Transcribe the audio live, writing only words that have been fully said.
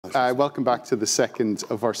Welcome back to the second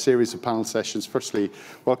of our series of panel sessions. Firstly,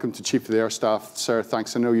 welcome to Chief of the Air Staff. Sir,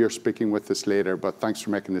 thanks. I know you're speaking with us later, but thanks for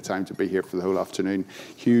making the time to be here for the whole afternoon.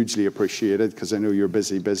 Hugely appreciated, because I know you're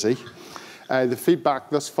busy. The feedback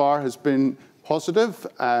thus far has been positive.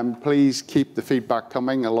 Please keep the feedback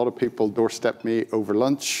coming. A lot of people doorstep me over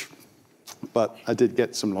lunch, but I did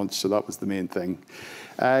get some lunch, so that was the main thing.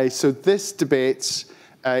 So this debate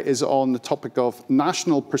is on the topic of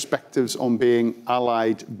national perspectives on being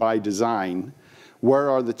allied by design.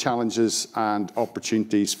 Where are the challenges and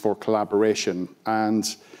opportunities for collaboration?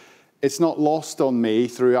 And it's not lost on me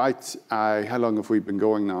throughout, how long have we been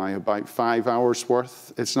going now? About 5 hours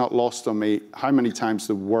worth. It's not lost on me how many times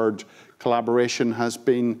the word collaboration has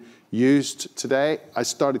been used today. I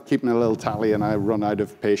started keeping a little tally and I run out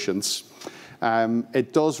of patience.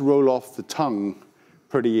 It does roll off the tongue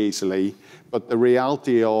pretty easily, but the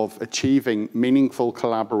reality of achieving meaningful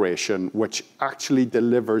collaboration, which actually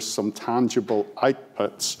delivers some tangible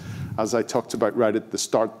outputs, as I talked about right at the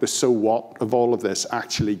start, the so what of all of this,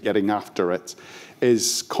 actually getting after it,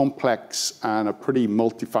 is complex and a pretty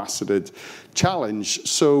multifaceted challenge.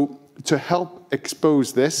 So to help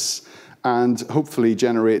expose this and hopefully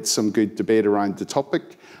generate some good debate around the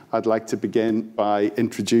topic, I'd like to begin by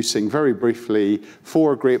introducing very briefly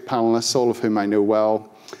 4 great panelists, all of whom I know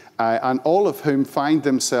well, and all of whom find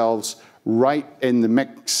themselves right in the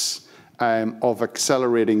mix of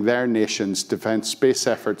accelerating their nation's defence space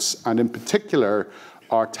efforts, and in particular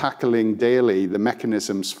are tackling daily the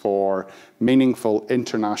mechanisms for meaningful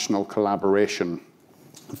international collaboration.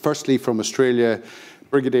 Firstly, from Australia,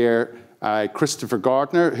 Brigadier Christopher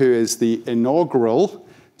Gardiner, who is the inaugural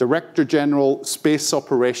Director-General Space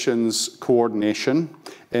Operations Coordination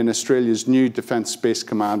in Australia's new Defence Space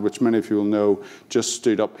Command, which many of you will know just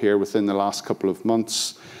stood up here within the last couple of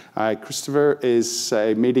months. Christopher is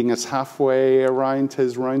meeting us halfway around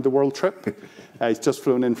his round-the-world trip. He's just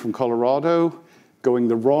flown in from Colorado, going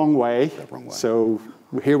the wrong way. So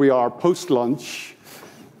here we are post-lunch.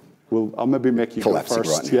 I'll maybe make you go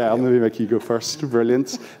first. Right now. I'll maybe make you go first.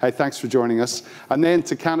 Brilliant. Thanks for joining us. And then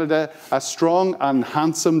to Canada, a strong and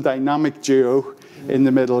handsome dynamic duo in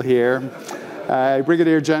the middle here.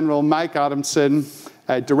 Brigadier-General Mike Adamson,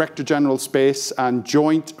 Director-General Space and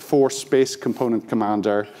Joint Force Space Component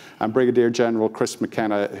Commander, and Brigadier-General Chris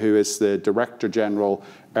McKenna, who is the Director-General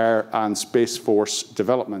Air and Space Force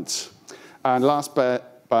Development. And last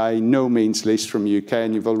but by no means least from UK,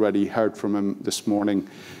 and you've already heard from him this morning,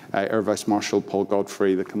 Air Vice-Marshal Paul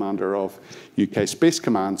Godfrey, the Commander of UK Space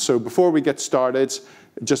Command. So before we get started,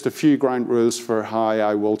 just a few ground rules for how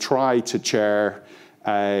I will try to chair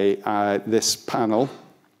this panel.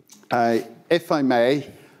 If I may,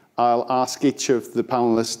 I'll ask each of the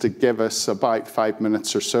panelists to give us about 5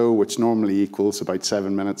 minutes or so, which normally equals about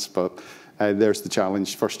 7 minutes, but there's the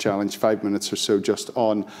challenge, first challenge, 5 minutes or so just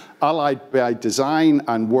on allied by design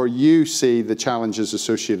and where you see the challenges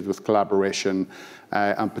associated with collaboration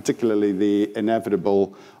and particularly the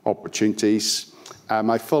inevitable opportunities.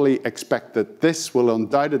 I fully expect that this will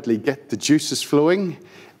undoubtedly get the juices flowing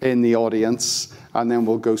in the audience, and then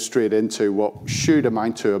we'll go straight into what should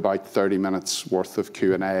amount to about 30 minutes worth of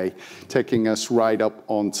Q&A, taking us right up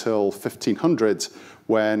until 1500,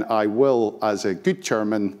 when I will, as a good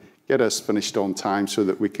chairman, get us finished on time so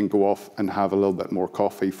that we can go off and have a little bit more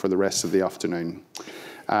coffee for the rest of the afternoon.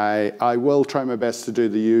 I will try my best to do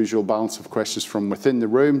the usual balance of questions from within the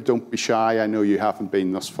room. Don't be shy. I know you haven't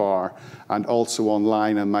been thus far. And also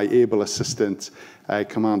online, and my able assistant,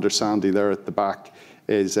 Commander Sandy, there at the back,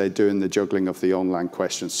 is doing the juggling of the online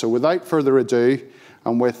questions. So without further ado,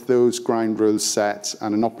 and with those ground rules set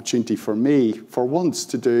and an opportunity for me, for once,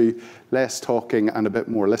 to do less talking and a bit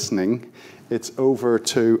more listening, it's over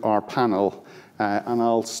to our panel. And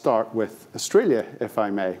I'll start with Australia, if I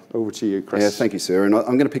may. Over to you, Chris. Yeah, thank you, sir. And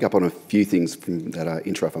I'm going to pick up on a few things from that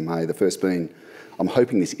intro, if I may. The first being, I'm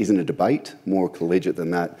hoping this isn't a debate, more collegiate than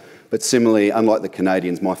that. But similarly, unlike the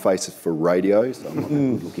Canadians, my face is for radio, so I'm not a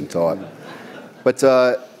good-looking type. But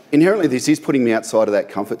inherently, this is putting me outside of that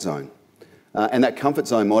comfort zone. And that comfort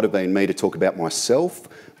zone might have been me to talk about myself,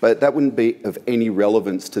 but that wouldn't be of any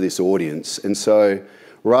relevance to this audience. And so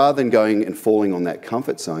rather than going and falling on that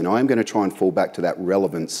comfort zone, I am going to try and fall back to that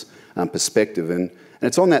relevance perspective. And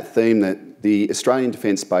it's on that theme that the Australian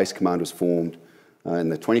Defence Space Command was formed on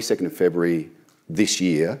the 22nd of February this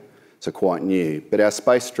year, so quite new. But our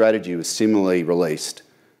space strategy was similarly released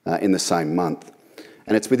in the same month.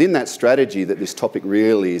 And it's within that strategy that this topic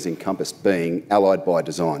really is encompassed, being allied by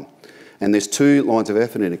design. And there's 2 lines of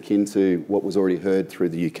effort, and akin to what was already heard through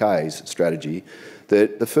the UK's strategy,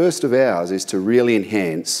 that the first of ours is to really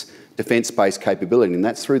enhance defence-based capability, and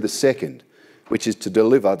that's through the second, which is to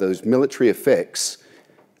deliver those military effects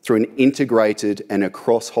through an integrated and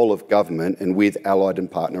across whole of government and with allied and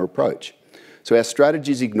partner approach. So our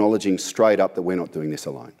strategy is acknowledging straight up that we're not doing this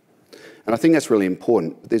alone. And I think that's really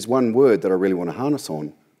important. There's one word that I really want to harness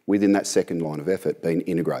on within that second line of effort, being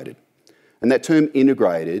integrated. And that term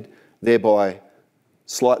integrated, thereby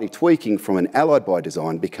slightly tweaking from an allied by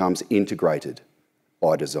design, becomes integrated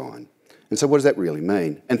by design. And so what does that really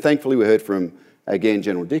mean? And thankfully we heard from, again,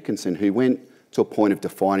 General Dickinson, who went to a point of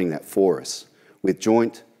defining that for us with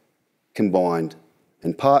joint, combined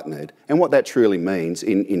and partnered, and what that truly means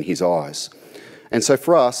in his eyes. And so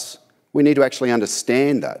for us, we need to actually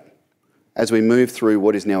understand that as we move through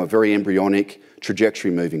what is now a very embryonic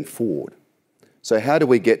trajectory moving forward. So how do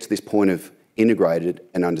we get to this point of integrated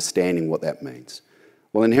and understanding what that means?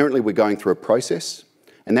 Well, inherently we're going through a process,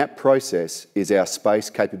 and that process is our space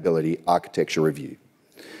capability architecture review.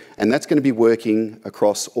 And that's going to be working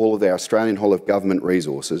across all of our Australian whole of government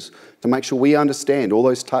resources to make sure we understand all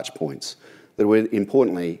those touch points that we're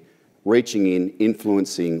importantly reaching in,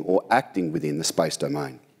 influencing or acting within the space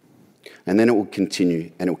domain. And then it will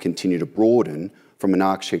continue, and it will continue to broaden from an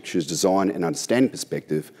architecture's design and understanding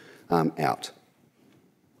perspective out.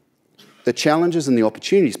 The challenges and the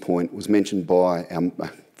opportunities point was mentioned by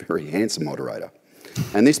our very handsome moderator.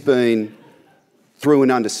 And this being through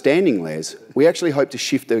an understanding lens, we actually hope to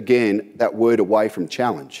shift again that word away from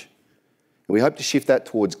challenge. And we hope to shift that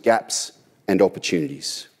towards gaps and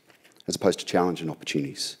opportunities, as opposed to challenge and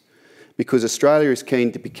opportunities. Because Australia is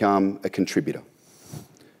keen to become a contributor,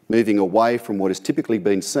 moving away from what has typically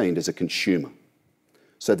been seen as a consumer.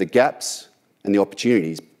 So the gaps and the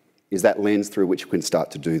opportunities is that lens through which we can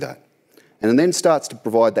start to do that. And it then starts to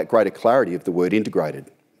provide that greater clarity of the word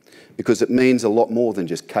integrated, because it means a lot more than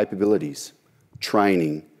just capabilities,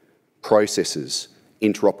 training, processes,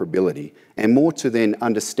 interoperability, and more to then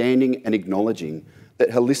understanding and acknowledging that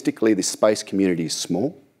holistically this space community is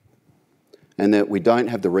small and that we don't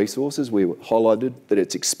have the resources. We highlighted that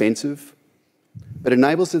it's expensive, but it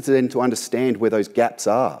enables us then to understand where those gaps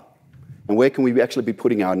are and where can we actually be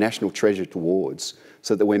putting our national treasure towards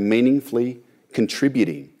so that we're meaningfully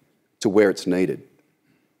contributing to where it's needed.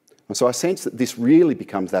 And so I sense that this really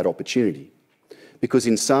becomes that opportunity, because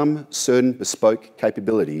in some certain bespoke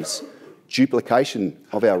capabilities, duplication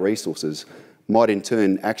of our resources might in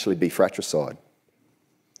turn actually be fratricide.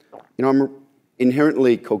 You know, I'm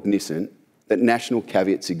inherently cognizant that national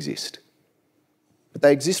caveats exist, but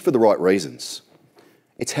they exist for the right reasons.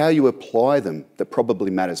 It's how you apply them that probably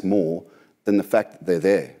matters more than the fact that they're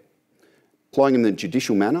there. Applying them in a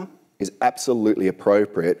judicial manner is absolutely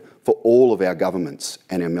appropriate for all of our governments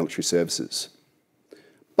and our military services.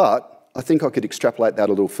 But I think I could extrapolate that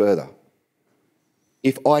a little further.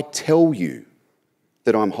 If I tell you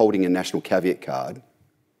that I'm holding a national caveat card,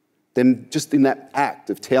 then just in that act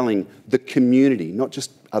of telling the community, not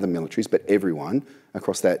just other militaries, but everyone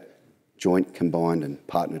across that joint, combined and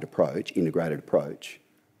partnered approach, integrated approach,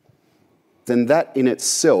 then that in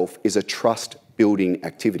itself is a trust-building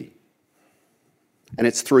activity. And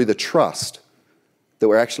it's through the trust that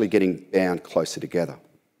we're actually getting bound closer together.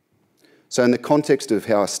 So in the context of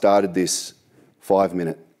how I started this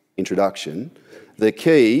 5-minute introduction, the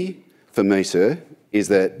key for me, sir, is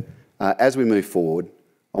that as we move forward,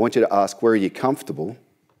 I want you to ask, where are you comfortable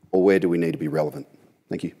or where do we need to be relevant?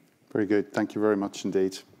 Thank you. Very good. Thank you very much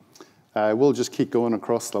indeed. We'll just keep going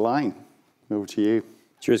across the line. Over to you.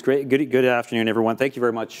 Sure, it's great. Good afternoon, everyone. Thank you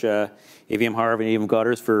very much, AVM Harv and AVM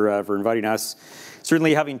Gardiner for inviting us.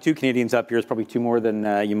 Certainly having two Canadians up here is probably two more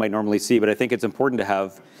than you might normally see, but I think it's important to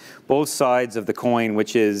have both sides of the coin,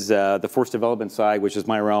 which is the force development side, which is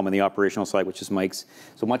my realm, and the operational side, which is Mike's.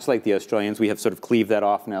 So much like the Australians, we have sort of cleaved that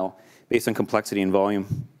off now based on complexity and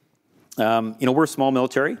volume. You know, we're a small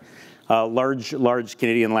military, large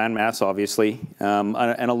Canadian landmass, obviously, and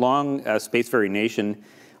a long spacefaring nation.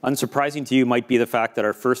 Unsurprising to you might be the fact that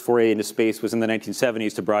our first foray into space was in the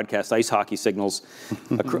 1970s to broadcast ice hockey signals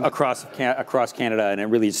across Canada, and it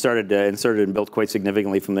really started and built quite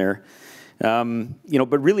significantly from there. You know,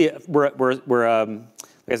 but really, we're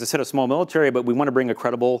as I said, a small military, but we want to bring a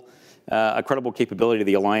credible capability to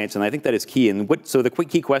the alliance, and I think that is key. And so the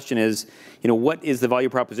key question is, you know, what is the value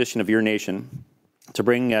proposition of your nation to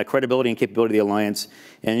bring credibility and capability to the alliance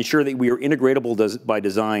and ensure that we are integratable by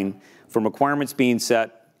design, from requirements being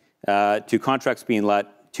set to contracts being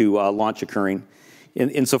let to launch occurring,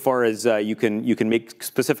 insofar as you can make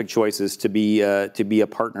specific choices to be a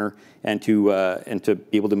partner and to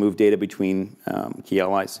be able to move data between key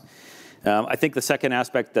allies. I think the second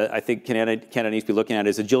aspect that I think Canada needs to be looking at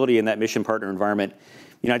is agility in that mission partner environment.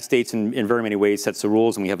 The United States, in very many ways, sets the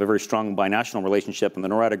rules, and we have a very strong binational relationship in the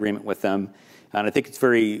NORAD agreement with them. And I think it's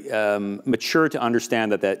very mature to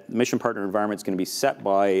understand that mission partner environment is going to be set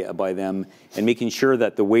by them, and making sure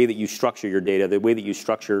that the way that you structure your data, the way that you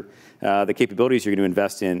structure the capabilities you're going to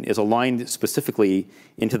invest in is aligned specifically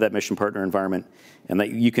into that mission partner environment, and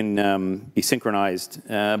that you can be synchronized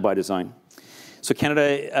by design. So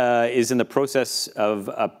Canada is in the process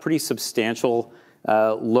of a pretty substantial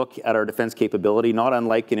look at our defense capability, not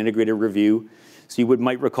unlike an integrated review. So you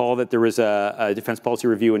might recall that there was a defense policy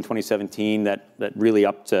review in 2017 that really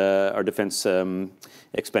upped our defense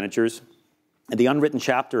expenditures. And the unwritten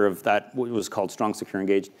chapter of that, what was called Strong, Secure,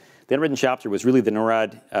 Engaged, the unwritten chapter was really the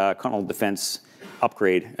NORAD continental defense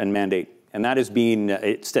upgrade and mandate. And that has been,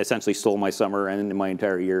 it essentially stole my summer and my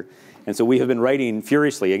entire year. And so we have been writing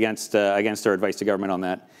furiously against our advice to government on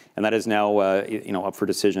that. And that is now up for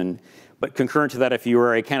decision. But concurrent to that, if you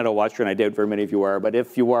are a Canada watcher, and I doubt very many of you are, but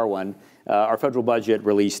if you are one, our federal budget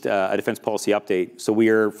released a defense policy update. So we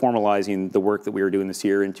are formalizing the work that we are doing this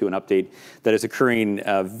year into an update that is occurring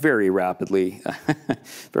very rapidly.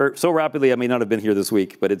 So rapidly, I may not have been here this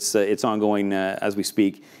week, but it's ongoing as we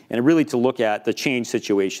speak. And really to look at the change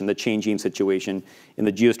situation, the changing situation in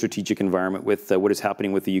the geostrategic environment with what is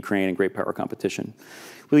happening with the Ukraine and great power competition.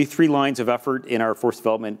 Really 3 lines of effort in our force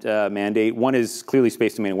development mandate. One is clearly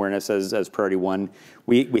space domain awareness as priority 1.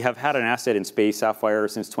 We have had an asset in space, Sapphire,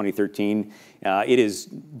 since 2013. It is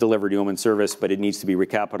delivered yeoman service, but it needs to be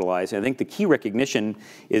recapitalized. And I think the key recognition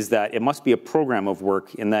is that it must be a program of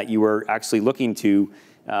work in that you are actually looking to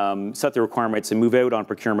set the requirements and move out on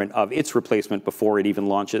procurement of its replacement before it even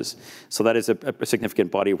launches. So that is a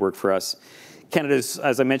significant body of work for us. Canada's,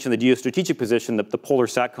 as I mentioned, the geostrategic position, the polar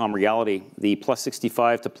SATCOM reality, the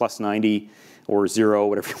 +65 to +90 or 0,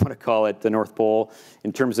 whatever you want to call it, the North Pole,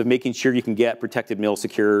 in terms of making sure you can get protected,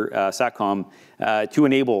 mil-secure SATCOM to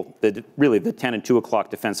enable really the 10 and 2 o'clock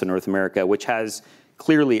defense of North America, which has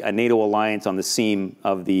clearly a NATO alliance on the seam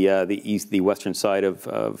of the western side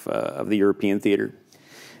of the European theater.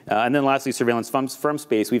 And then lastly, surveillance from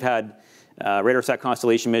space. We've had RadarSat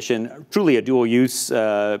constellation mission, truly a dual-use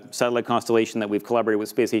satellite constellation that we've collaborated with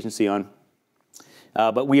Space Agency on.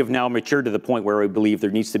 But we have now matured to the point where we believe there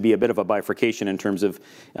needs to be a bit of a bifurcation in terms of,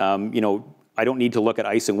 I don't need to look at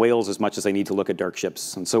ice and whales as much as I need to look at dark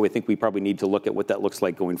ships. And so I think we probably need to look at what that looks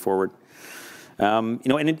like going forward. Quite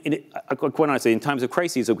honestly, in times of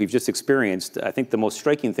crises that we've just experienced, I think the most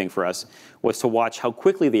striking thing for us was to watch how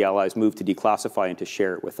quickly the Allies moved to declassify and to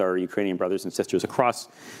share it with our Ukrainian brothers and sisters across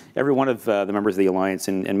every one of the members of the alliance,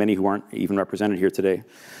 and many who aren't even represented here today.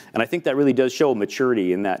 And I think that really does show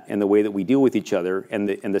maturity in the way that we deal with each other, and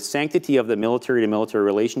the sanctity of the military-to-military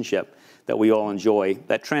relationship that we all enjoy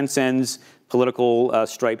that transcends political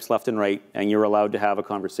stripes left and right, and you're allowed to have a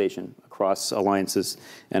conversation across alliances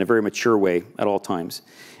in a very mature way at all times.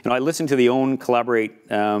 I listened to the OWN, Collaborate,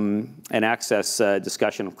 and Access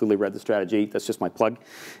discussion. I've clearly read the strategy. That's just my plug.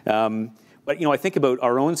 But I think about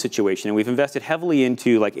our own situation, and we've invested heavily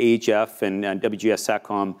into like AHF and WGS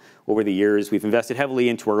SATCOM over the years. We've invested heavily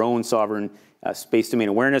into our own sovereign space domain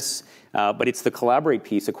awareness, but it's the Collaborate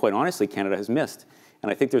piece that, quite honestly, Canada has missed. And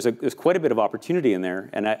I think there's quite a bit of opportunity in there.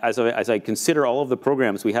 And as I consider all of the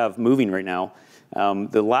programs we have moving right now,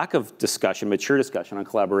 the lack of discussion, mature discussion on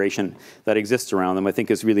collaboration that exists around them, I think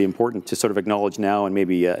is really important to sort of acknowledge now and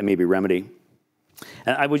maybe remedy.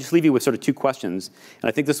 And I would just leave you with sort of 2 questions. And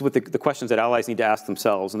I think this is what the questions that allies need to ask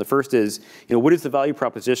themselves. And the first is, what is the value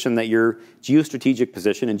proposition that your geostrategic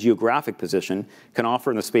position and geographic position can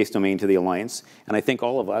offer in the space domain to the alliance? And I think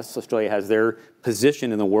all of us, Australia has their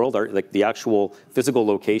position in the world, like the actual physical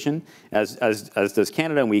location, as does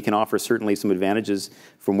Canada, and we can offer certainly some advantages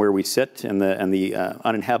from where we sit and the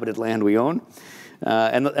uninhabited land we own.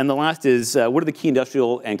 And the last is, what are the key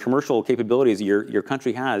industrial and commercial capabilities your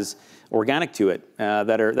country has organic to it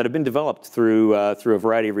that have been developed through a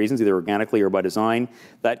variety of reasons, either organically or by design,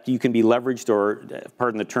 that you can be leveraged or,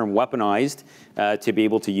 pardon the term, weaponized to be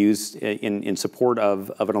able to use in support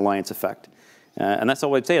of an alliance effect. And that's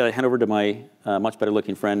all I'd say. I hand over to my much better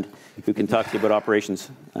looking friend who can talk to you about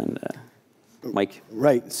operations. And Mike.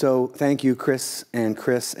 Right. So thank you, Chris, and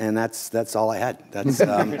that's all I had.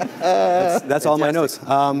 That's all my notes.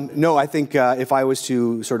 No, I think if I was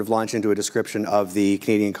to sort of launch into a description of the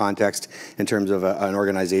Canadian context in terms of an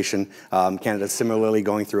organization, Canada's similarly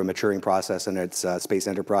going through a maturing process in its space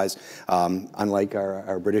enterprise. Unlike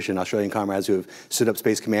our British and Australian comrades who have stood up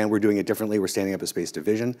Space Command, we're doing it differently. We're standing up a Space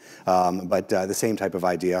Division, but the same type of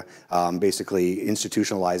idea, basically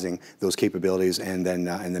institutionalizing those capabilities and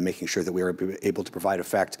then making sure that we are be able to provide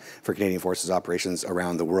effect for Canadian Forces operations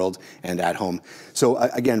around the world and at home. So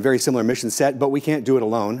again, very similar mission set, but we can't do it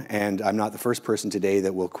alone. And I'm not the first person today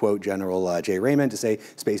that will quote General J. Raymond to say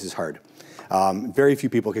space is hard. Very few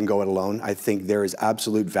people can go it alone. I think there is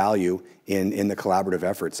absolute value in the collaborative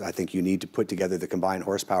efforts. I think you need to put together the combined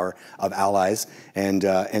horsepower of allies, and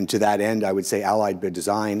to that end, I would say allied by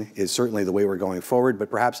design is certainly the way we're going forward, but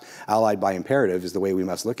perhaps allied by imperative is the way we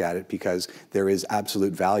must look at it, because there is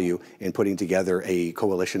absolute value in putting together a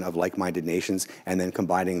coalition of like-minded nations and then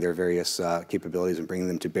combining their various capabilities and bringing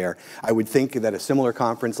them to bear. I would think that a similar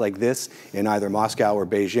conference like this in either Moscow or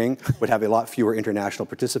Beijing would have a lot fewer international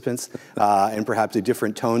participants and perhaps a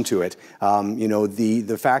different tone to it. You know,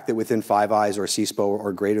 the fact that within Five Eyes or CSPO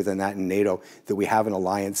or greater than that in NATO, that we have an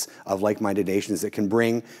alliance of like-minded nations that can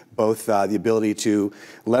bring both the ability to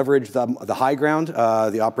leverage the high ground,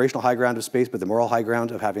 the operational high ground of space, but the moral high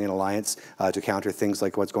ground of having an alliance to counter things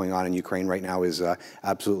like what's going on in Ukraine right now is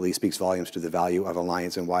absolutely speaks volumes to the value of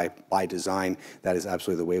alliance, and why by design that is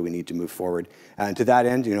absolutely the way we need to move forward. And to that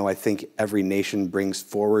end, you know, I think every nation brings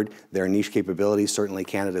forward their niche capabilities. Certainly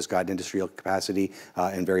Canada's got industrial capacity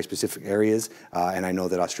in very specific areas, and I know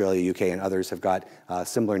that Australia, UK, and others have got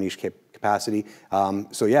similar niche capacity.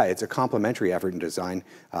 So yeah, it's a complementary effort in design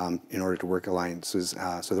in order to work alliances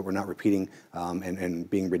so that we're not repeating and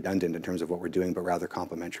being redundant in terms of what we're doing, but rather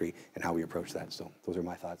complementary in how we approach that. So those are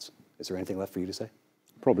my thoughts. Is there anything left for you to say?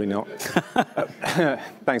 Probably not.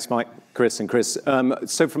 Thanks, Mike, Chris, and Chris.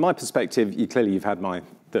 So from my perspective, you've had my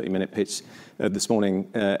 30-minute pitch this morning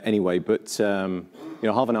anyway, but you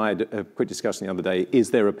know, Harv and I had a quick discussion the other day. Is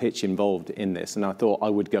there a pitch involved in this? And I thought I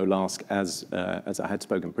would go last, as I had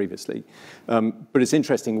spoken previously. But it's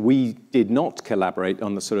interesting. We did not collaborate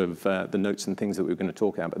on the sort of the notes and things that we were going to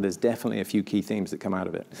talk about, but there's definitely a few key themes that come out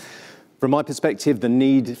of it. From my perspective, the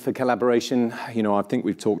need for collaboration, you know, I think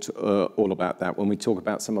we've talked all about that. When we talk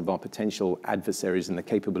about some of our potential adversaries and the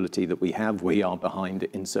capability that we have, we are behind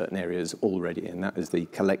in certain areas already, and that is the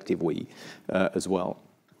collective we as well.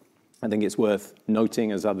 I think it's worth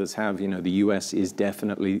noting, as others have, you know, the US is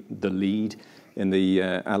definitely the lead in the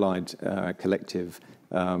allied collective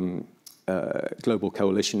global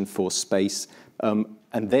coalition for space,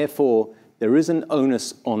 and therefore there is an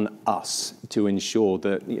onus on us to ensure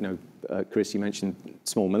that, you know, Chris, you mentioned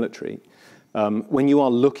small military. When you are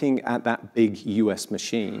looking at that big US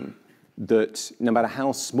machine, that no matter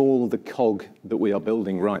how small the cog that we are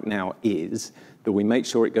building right now is, that we make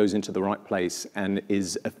sure it goes into the right place and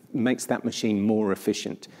makes that machine more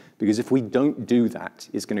efficient. Because if we don't do that,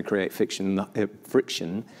 it's going to create friction,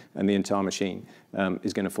 and the entire machine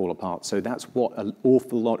is going to fall apart. So that's what an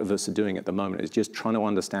awful lot of us are doing at the moment, is just trying to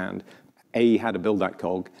understand, A, how to build that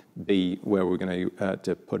cog, B, where we're going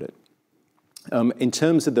to put it. In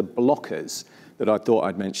terms of the blockers that I thought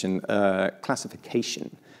I'd mention,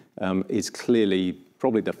 classification is clearly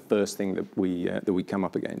probably the first thing that we come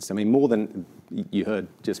up against. I mean, more than you heard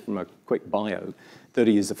just from a quick bio,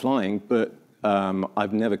 30 years of flying, but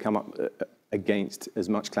I've never come up against as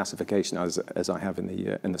much classification as I have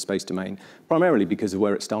in the space domain, primarily because of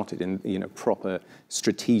where it started in, you know, proper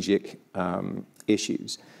strategic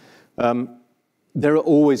issues. There are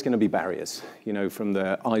always going to be barriers, you know, from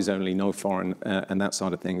the eyes only, no foreign, and that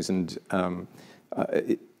side of things. And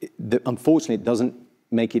unfortunately, it doesn't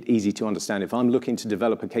make it easy to understand. If I'm looking to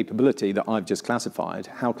develop a capability that I've just classified,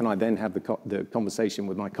 how can I then have the conversation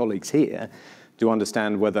with my colleagues here to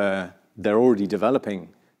understand whether they're already developing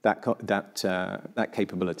that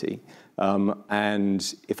capability,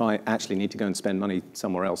 and if I actually need to go and spend money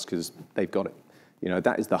somewhere else because they've got it. You know,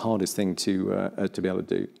 that is the hardest thing to be able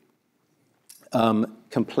to do.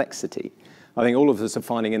 Complexity. I think all of us are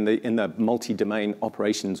finding in the multi-domain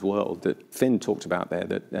operations world that Finn talked about there,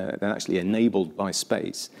 that they're actually enabled by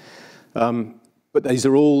space. But these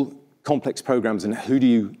are all complex programs, and who do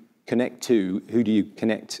you connect to? Who do you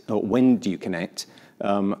connect, or when do you connect?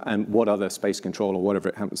 And what other space control, or whatever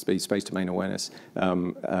it happens to be, space domain awareness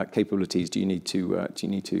capabilities do you need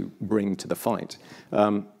to bring to the fight?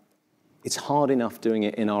 It's hard enough doing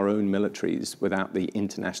it in our own militaries without the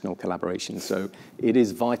international collaboration. So it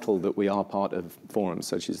is vital that we are part of forums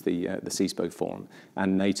such as the CSPO forum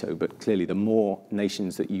and NATO, but clearly the more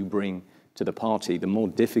nations that you bring to the party, the more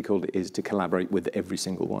difficult it is to collaborate with every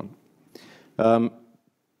single one.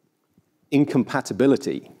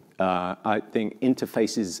 Incompatibility. I think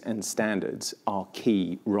interfaces and standards are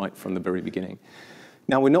key right from the very beginning.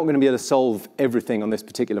 Now, we're not going to be able to solve everything on this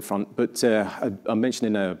particular front, but I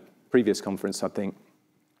mentioned in a previous conference, I think,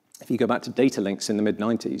 if you go back to data links in the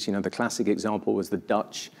mid-90s, you know, the classic example was the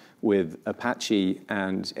Dutch with Apache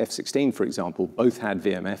and F-16, for example, both had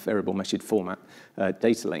VMF, variable meshing format,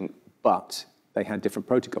 data link, but they had different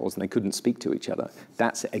protocols and they couldn't speak to each other.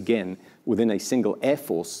 That's, again, within a single air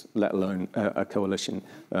force, let alone a coalition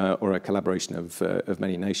or a collaboration of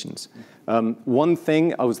many nations. One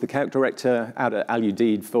thing, I was the CAUC director out at Al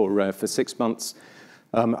Udeid for 6 months.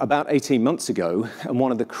 About 18 months ago, and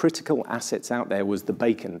one of the critical assets out there was the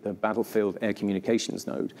BACN, the Battlefield Air Communications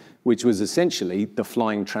Node, which was essentially the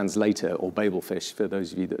flying translator, or Babelfish, for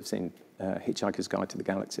those of you that have seen Hitchhiker's Guide to the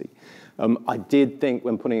Galaxy. I did think,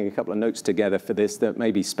 when putting a couple of notes together for this, that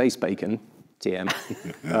maybe Space Bacon, TM,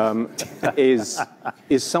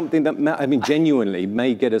 is something that, I mean, genuinely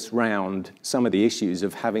may get us round some of the issues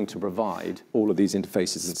of having to provide all of these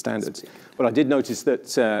interfaces and standards. But I did notice that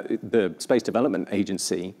the Space Development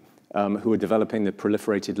Agency, who are developing the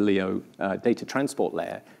proliferated LEO data transport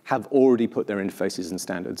layer, have already put their interfaces and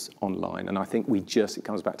standards online. And I think it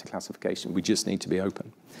comes back to classification. We just need to be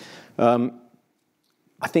open.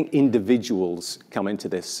 I think individuals come into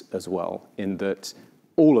this as well, in that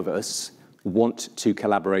all of us want to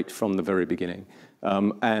collaborate from the very beginning.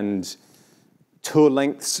 And tour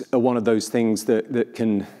lengths are one of those things that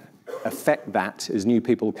can affect that as new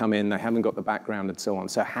people come in, they haven't got the background and so on.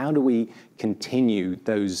 So how do we continue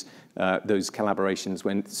those collaborations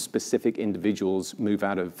when specific individuals move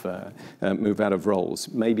out of roles?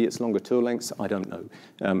 Maybe it's longer tour lengths, I don't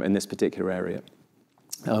know, in this particular area.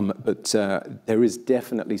 But there is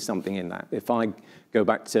definitely something in that. If I go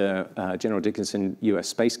back to General Dickinson, US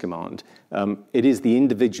Space Command, it is the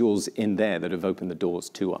individuals in there that have opened the doors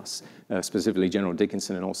to us, specifically General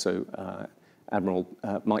Dickinson and also Admiral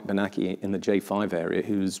Mike Bernanke in the J5 area,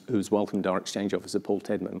 who's welcomed our exchange officer, Paul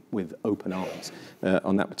Tedman, with open arms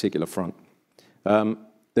on that particular front.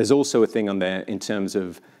 There's also a thing on there in terms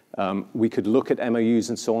of we could look at MOUs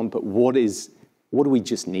and so on, but what do we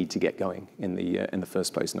just need to get going in the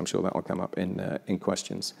first place? And I'm sure that will come up in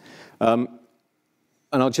questions.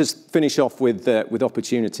 And I'll just finish off with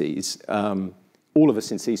opportunities. All of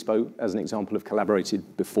us in CSPO, as an example, have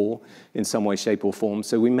collaborated before in some way, shape, or form.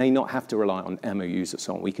 So we may not have to rely on MOUs and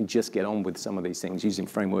so on. We can just get on with some of these things using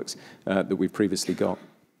frameworks that we've previously got.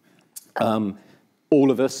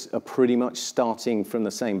 All of us are pretty much starting from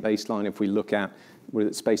the same baseline. If we look at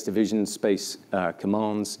Space Division, Space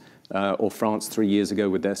Commands, or France 3 years ago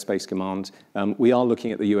with their Space Command. We are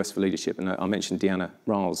looking at the US for leadership, and I mentioned Deanna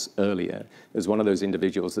Riles earlier as one of those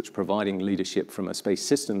individuals that's providing leadership from a Space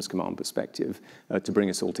Systems Command perspective to bring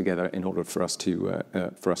us all together in order for us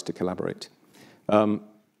to collaborate.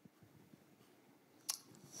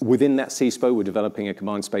 Within that CSPO, we're developing a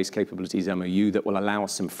Combined Space Capabilities MOU that will allow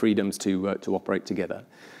us some freedoms to operate together.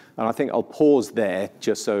 And I think I'll pause there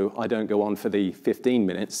just so I don't go on for the 15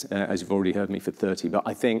 minutes, as you've already heard me for 30. But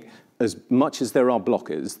I think as much as there are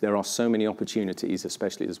blockers, there are so many opportunities,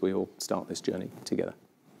 especially as we all start this journey together.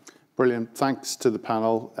 Brilliant. Thanks to the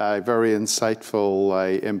panel. Very insightful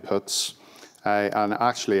inputs. And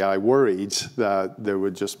actually, I worried that there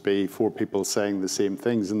would just be 4 people saying the same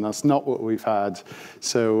things, and that's not what we've had.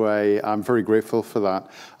 So I'm very grateful for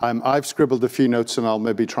that. I've scribbled a few notes, and I'll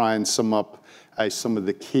maybe try and sum up some of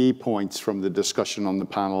the key points from the discussion on the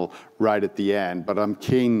panel right at the end. But I'm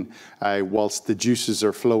keen, whilst the juices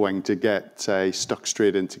are flowing, to get stuck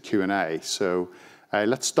straight into Q&A. So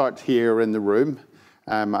let's start here in the room,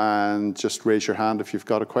 and just raise your hand if you've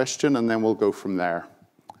got a question, and then we'll go from there.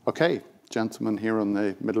 Okay, gentleman here on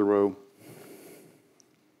the middle row.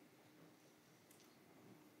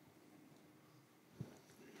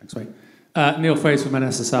 Thanks, mate. Neil Fraser from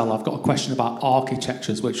NSSL. I've got a question about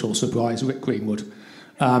architectures, which will surprise Rick Greenwood.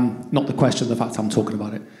 Not the question, the fact I'm talking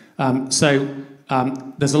about it.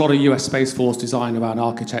 There's a lot of US Space Force design around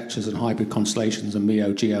architectures and hybrid constellations and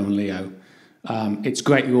MEO, GEO, and LEO. It's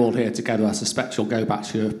great you're all here together. I suspect you'll go back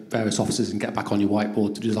to your various offices and get back on your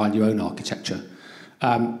whiteboard to design your own architecture.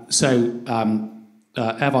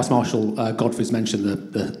 Air Vice-Marshal Godfrey's mentioned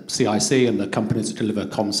the CIC and the companies that deliver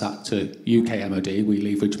ComSat to UK MOD. We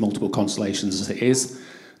leverage multiple constellations as it is.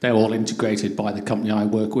 They're all integrated by the company I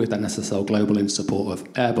work with, NSSL Global, in support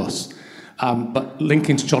of Airbus. But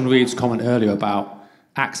linking to John Reed's comment earlier about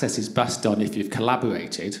access is best done if you've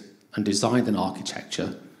collaborated and designed an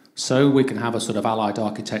architecture, so we can have a sort of allied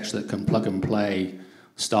architecture that can plug and play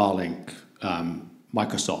Starlink,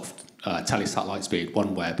 Microsoft, Telesat Lightspeed,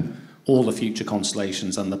 OneWeb, all the future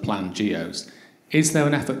constellations and the planned GEOs. Is there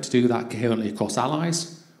an effort to do that coherently across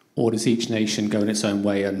allies, or does each nation go in its own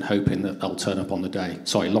way and hoping that they'll turn up on the day?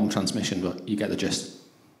 Sorry, long transmission, but you get the gist.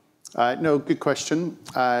 No, good question.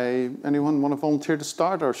 Anyone want to volunteer to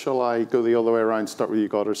start, or shall I go the other way around, start with you,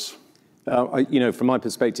 Godders? From my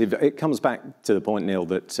perspective, it comes back to the point, Neil,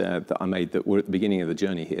 that I made, that we're at the beginning of the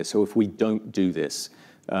journey here. So if we don't do this,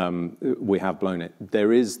 we have blown it.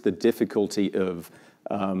 There is the difficulty of,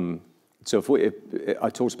 so if I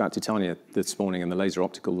talked about Titania this morning and the laser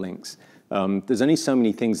optical links. There's only so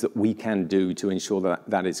many things that we can do to ensure that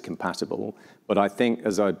that is compatible. But I think,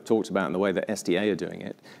 as I talked about in the way that SDA are doing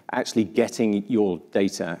it, actually getting your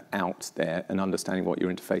data out there and understanding what your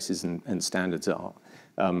interfaces and standards are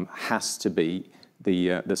has to be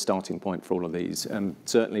the starting point for all of these. And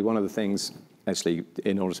certainly one of the things, actually,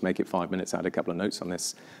 in order to make it 5 minutes, I had a couple of notes on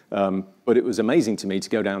this. But it was amazing to me to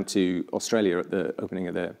go down to Australia at the opening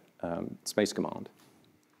of their Space Command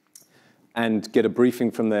and get a briefing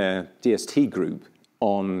from their DST group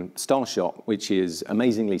on Starshot, which is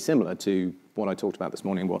amazingly similar to what I talked about this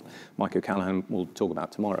morning, what Mike O'Callaghan will talk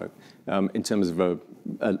about tomorrow, in terms of a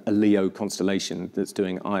LEO constellation that's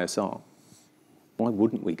doing ISR. Why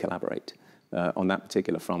wouldn't we collaborate on that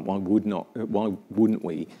particular front? Why wouldn't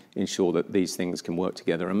we ensure that these things can work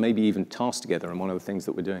together and maybe even task together? And one of the things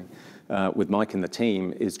that we're doing with Mike and the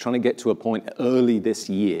team is trying to get to a point early this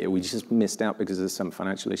year. We just missed out because of some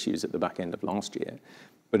financial issues at the back end of last year,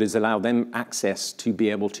 but is allow them access to be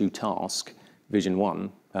able to task Vision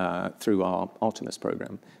 1 through our Artemis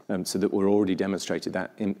program, so that we're already demonstrated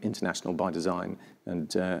that international by design and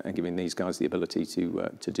giving these guys the ability to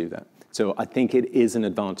do that. So I think it is an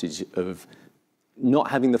advantage of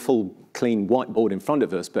not having the full clean whiteboard in front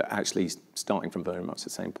of us, but actually starting from very much the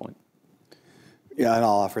same point. Yeah, and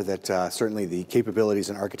I'll offer that certainly the capabilities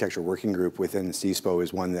and architecture working group within CSPO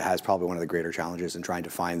is one that has probably one of the greater challenges in trying to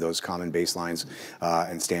find those common baselines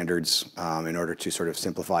and standards in order to sort of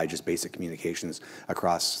simplify just basic communications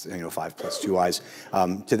across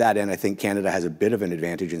 5+2Is. To that end, I think Canada has a bit of an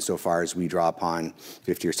advantage insofar as we draw upon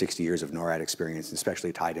 50 or 60 years of NORAD experience,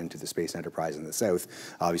 especially tied into the space enterprise in the south.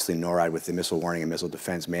 Obviously, NORAD with the missile warning and missile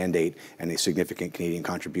defense mandate and a significant Canadian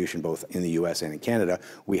contribution both in the US and in Canada,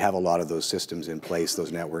 we have a lot of those systems in place,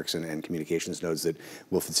 those networks and communications nodes that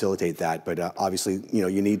will facilitate that. But obviously, you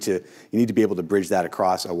need to be able to bridge that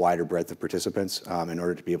across a wider breadth of participants in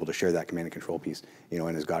order to be able to share that command and control piece.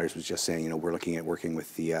 And as Goddard was just saying, we're looking at working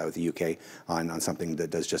with the UK on something that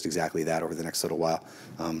does just exactly that over the next little while.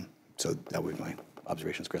 So that would be my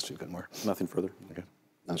observations. Chris, you've got more? Nothing further. Okay.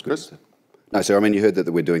 That's good. No, sir. I mean, you heard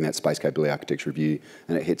that we're doing that space capability architecture review,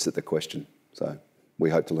 and it hits at the question. So we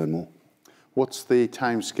hope to learn more. What's the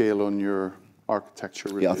time scale on your architecture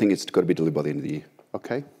review? Yeah, I think it's got to be delivered by the end of the year.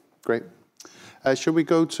 Okay, great. Should we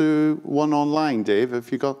go to one online, Dave?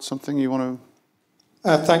 Have you got something you want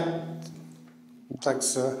to? Thanks,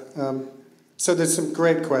 sir. So there's some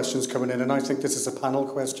great questions coming in, and I think this is a panel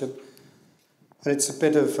question. And it's a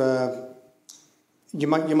bit of, you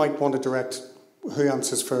might want to direct who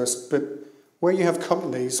answers first, but where you have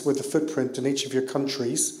companies with a footprint in each of your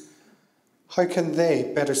countries, how can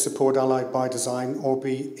they better support Allied by design or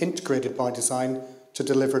be integrated by design to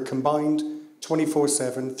deliver combined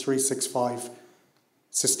 24/7, 365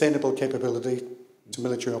 sustainable capability to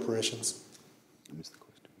military operations? I missed the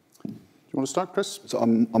question. Do you want to start, Chris? So I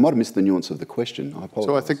might have missed the nuance of the question. I apologize.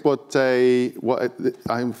 So I think what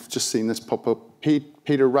I've just seen this pop up.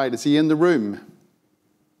 Peter Wright, is he in the room?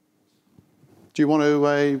 Do you want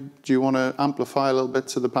to amplify a little bit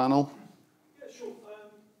to the panel? Yeah, sure.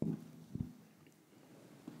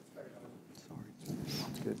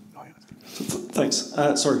 Thanks.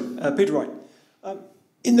 Peter Wright.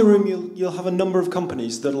 In the room, you'll have a number of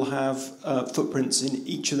companies that'll have footprints in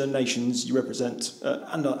each of the nations you represent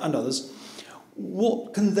and others.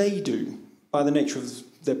 What can they do by the nature of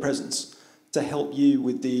their presence to help you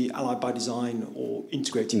with the Allied by design or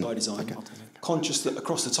integrated by design? Okay. Conscious that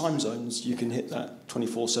across the time zones, you can hit that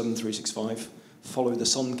 24/7, 365, follow the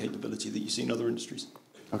sun capability that you see in other industries.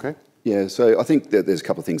 Okay. Yeah, so I think that there's a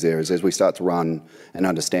couple of things there. As we start to run and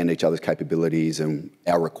understand each other's capabilities and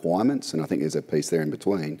our requirements, and I think there's a piece there in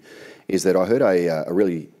between, is that I heard a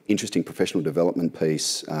really interesting professional development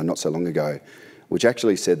piece not so long ago, which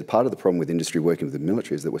actually said that part of the problem with industry working with the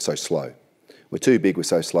military is that we're so slow. We're too big, we're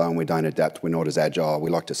so slow, and we don't adapt, we're not as agile. We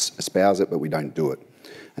like to espouse it, but we don't do it.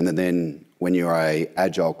 And then when you're an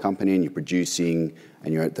agile company and you're producing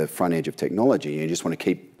and you're at the front edge of technology, and you just want to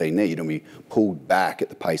keep being there, you don't be pulled back at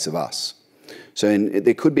the pace of us. So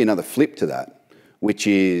there could be another flip to that, which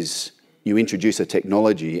is you introduce a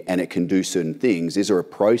technology and it can do certain things. Is there a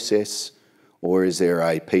process or is there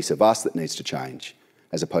a piece of us that needs to change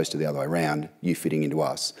as opposed to the other way around, you fitting into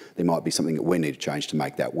us? There might be something that we need to change to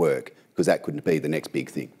make that work because that could be the next big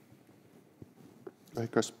thing. Hey,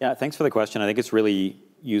 Chris. Yeah, thanks for the question. I think it's really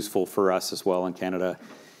useful for us as well in Canada.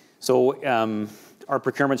 So our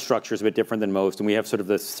procurement structure is a bit different than most, and we have sort of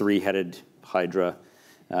this three-headed hydra,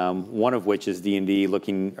 one of which is D&D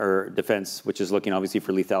looking, or defense, which is looking obviously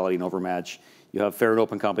for lethality and overmatch. You have fair and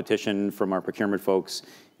open competition from our procurement folks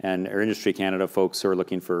and our Industry Canada folks who are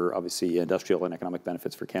looking for, obviously, industrial and economic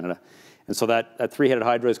benefits for Canada. And so that three-headed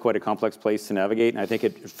hydra is quite a complex place to navigate, and I think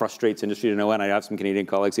it frustrates industry to no end. I have some Canadian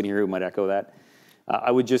colleagues in here who might echo that.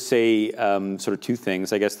 I would just say sort of two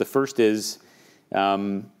things. I guess the first is,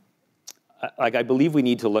 I believe we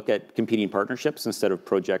need to look at competing partnerships instead of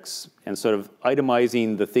projects and sort of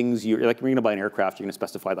itemizing the things like you're going to buy an aircraft, you're going to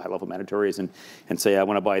specify the high-level mandatories and say, I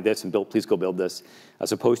want to buy this and please go build this,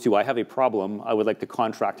 as opposed to, I have a problem, I would like to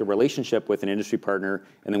contract a relationship with an industry partner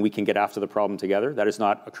and then we can get after the problem together. That has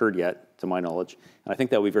not occurred yet, to my knowledge. And I think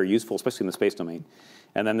that would be very useful, especially in the space domain.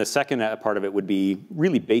 And then the second part of it would be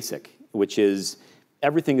really basic, which is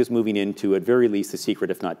everything is moving into, at very least, the secret,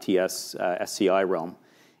 if not TS, SCI realm.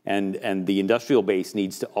 And the industrial base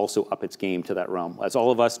needs to also up its game to that realm. As all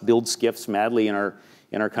of us build skiffs madly in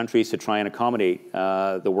our countries to try and accommodate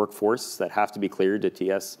the workforce that have to be cleared to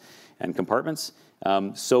TS and compartments,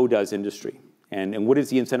 so does industry. And what is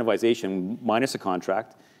the incentivization, minus a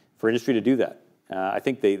contract, for industry to do that? I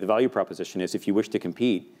think the value proposition is if you wish to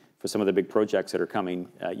compete for some of the big projects that are coming,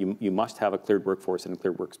 you must have a cleared workforce and a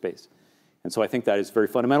cleared workspace. And so I think that is very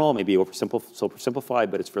fundamental, maybe oversimplified,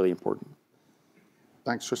 but it's really important.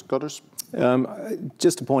 Thanks, Chris. Gutters?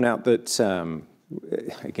 Just to point out that,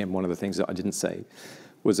 again, one of the things that I didn't say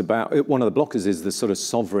was about, one of the blockers is the sort of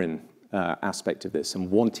sovereign aspect of this and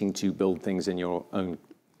wanting to build things in your own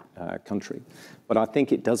country. But I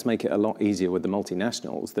think it does make it a lot easier with the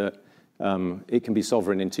multinationals that it can be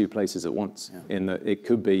sovereign in two places at once, in that it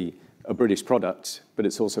could be a British product, but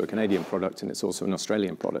it's also a Canadian product and it's also an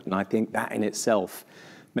Australian product. And I think that in itself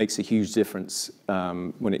makes a huge difference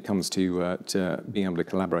when it comes to being able to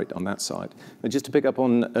collaborate on that side. And just to pick up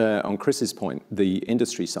on Chris's point, the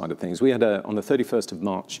industry side of things, we had on the 31st of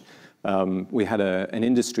March, we had an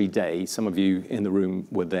industry day. Some of you in the room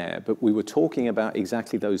were there, but we were talking about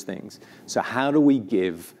exactly those things. So how do we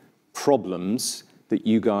give problems that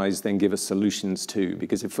you guys then give us solutions to?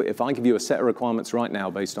 Because if I give you a set of requirements right now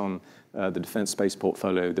based on the defence space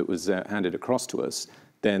portfolio that was handed across to us,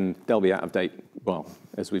 then they'll be out of date, well,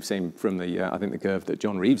 as we've seen from the, I think the curve that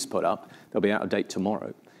John Reeves put up, they'll be out of date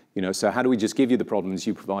tomorrow. So how do we just give you the problems,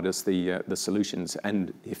 you provide us the solutions,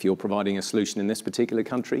 and if you're providing a solution in this particular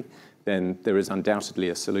country, then there is undoubtedly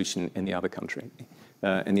a solution in the other country,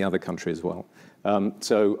 as well.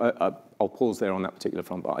 I'll pause there on that particular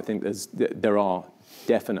front, but I think there are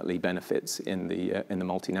definitely benefits in the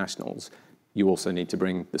multinationals. You also need to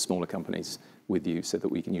bring the smaller companies with you so that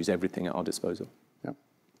we can use everything at our disposal. Yeah.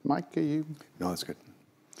 Mike, are you? No, that's good.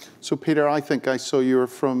 So, Peter, I think I saw you were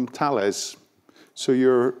from Thales. So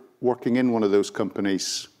you're working in one of those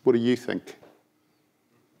companies. What do you think?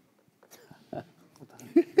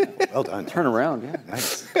 Well done. Turn around, yeah.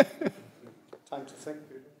 Nice. Time to think,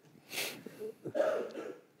 Peter.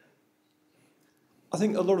 I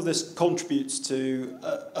think a lot of this contributes to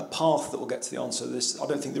a path that will get to the answer to this. I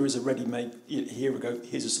don't think there is a ready-made, here we go,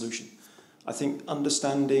 here's a solution. I think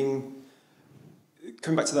understanding,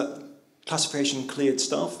 coming back to that classification cleared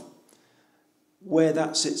stuff, where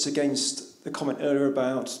that sits against the comment earlier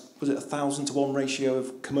about, was it 1,000 to 1 ratio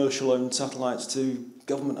of commercial-owned satellites to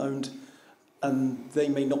government-owned, and they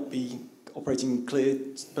may not be operating cleared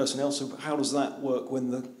personnel, so how does that work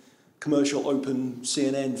when the commercial open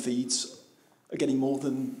CNN feeds are getting more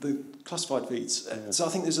than the classified feeds? So I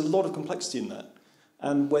think there's a lot of complexity in that,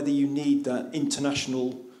 and whether you need that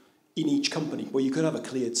international in each company, where you could have a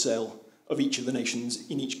cleared sale of each of the nations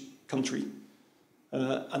in each country,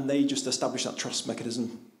 and they just establish that trust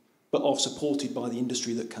mechanism, but are supported by the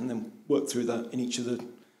industry that can then work through that in each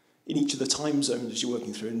of the time zones as you're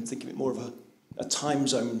working through, and think of it more of a time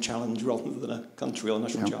zone challenge rather than a country or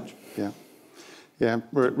national challenge. Yeah. Yeah,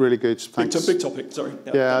 really good. Thanks. Big topic, sorry.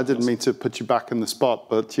 Yeah, I didn't mean to put you back on the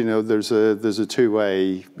spot, but there's a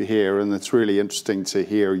two-way here, and it's really interesting to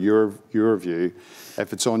hear your view.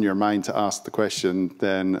 If it's on your mind to ask the question,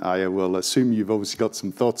 then I will assume you've obviously got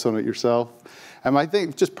some thoughts on it yourself. I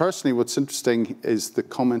think just personally, what's interesting is the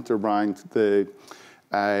comment around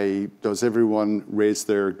does everyone raise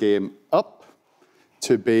their game up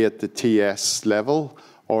to be at the TS level,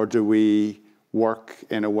 or do we work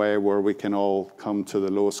in a way where we can all come to the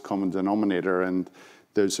lowest common denominator? And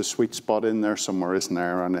there's a sweet spot in there somewhere, isn't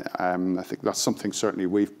there? And I think that's something certainly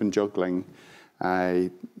we've been juggling.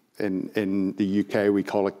 In the UK, we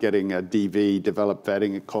call it getting a DV, developed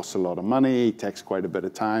vetting. It costs a lot of money, it takes quite a bit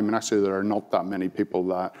of time, and actually there are not that many people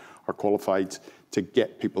that are qualified to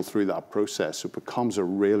get people through that process. So it becomes a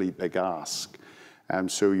really big ask.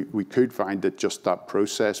 So we could find that just that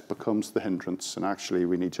process becomes the hindrance, and actually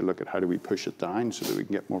we need to look at how do we push it down so that we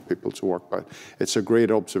can get more people to work. But it's a great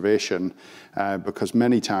observation because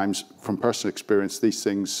many times, from personal experience, these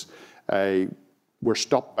things we're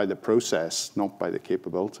stopped by the process, not by the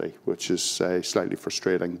capability, which is slightly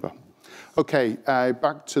frustrating. But okay,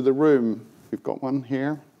 back to the room. We've got one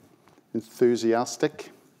here.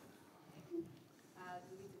 Enthusiastic.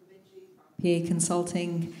 PA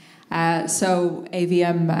Consulting. So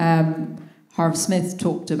AVM Harv Smyth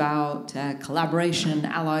talked about collaboration,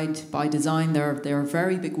 allied by design. They're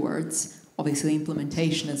very big words. Obviously,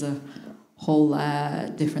 implementation is a whole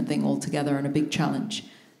different thing altogether and a big challenge.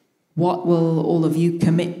 What will all of you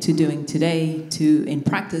commit to doing today to, in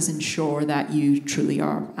practice, ensure that you truly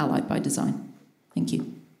are allied by design? Thank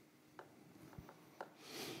you.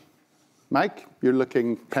 Mike, you're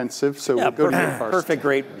looking pensive, so Yeah, we'll go to you first. Perfect,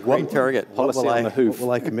 great target. What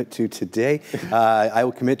will I commit to today? I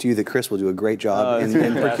will commit to you that Chris will do a great job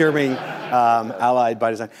in procuring allied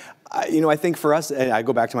by design. I think for us, and I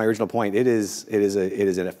go back to my original point, it is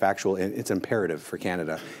a factual, it's imperative for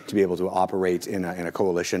Canada to be able to operate in a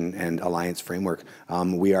coalition and alliance framework.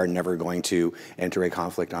 We are never going to enter a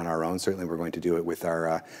conflict on our own. Certainly, we're going to do it with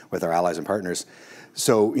our allies and partners.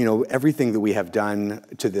 So, everything that we have done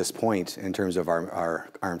to this point in terms of our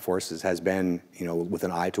armed forces has been, with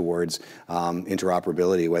an eye towards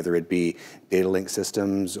interoperability, whether it be data link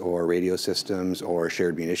systems or radio systems or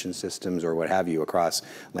shared munition systems or what have you across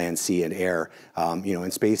land, sea, and air.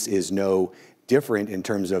 And space is no different in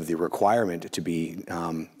terms of the requirement to be,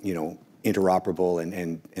 interoperable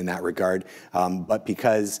and in that regard, but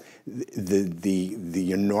because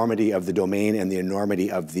the enormity of the domain and the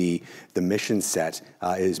enormity of the mission set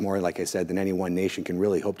is more, like I said, than any one nation can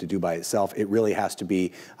really hope to do by itself. It really has to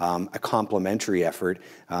be a complementary effort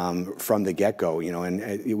from the get-go. And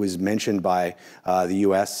it was mentioned by the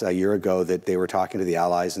U.S. a year ago that they were talking to the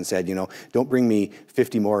allies and said, don't bring me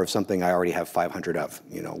 50 more of something I already have 500 of.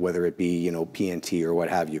 Whether it be PNT or what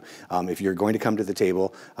have you. If you're going to come to the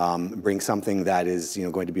table, bring something that is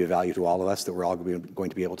going to be of value to all of us that we're all going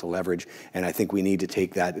to be able to leverage. And I think we need to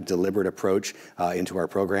take that deliberate approach into our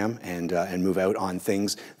program and move out on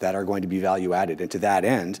things that are going to be value added. And to that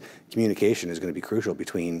end, communication is going to be crucial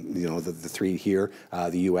between the three here,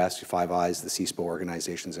 the U.S., Five Eyes, the CSPO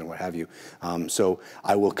organizations, and what have you. So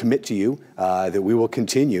I will commit to you that we will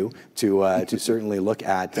continue to certainly look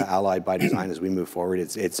at allied by design as we move forward.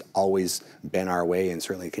 It's always been our way, and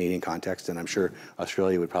certainly Canadian context, and I'm sure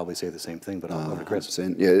Australia would probably say the same thing, but I'll go to Chris.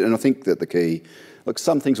 100%. Yeah, and I think that the key, look,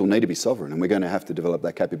 some things will need to be sovereign, and we're going to have to develop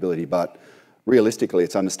that capability, but realistically,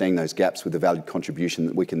 it's understanding those gaps with the valued contribution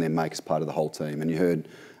that we can then make as part of the whole team. And you heard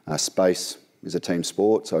space is a team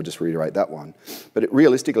sport, so I'll just reiterate that one. But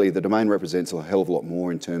realistically, the domain represents a hell of a lot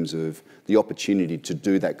more in terms of the opportunity to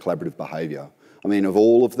do that collaborative behaviour. I mean, of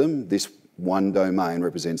all of them, this one domain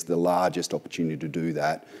represents the largest opportunity to do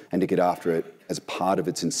that and to get after it as part of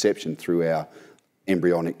its inception through our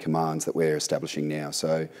embryonic commands that we're establishing now.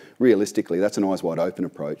 So realistically, that's an eyes wide open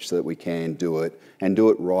approach so that we can do it and do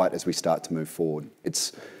it right as we start to move forward.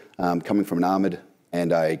 It's coming from an armoured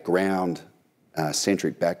and a ground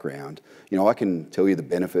centric background. I can tell you the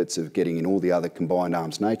benefits of getting in all the other combined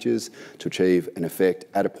arms natures to achieve an effect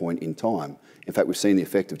at a point in time. In fact, we've seen the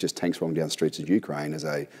effect of just tanks rolling down streets of Ukraine as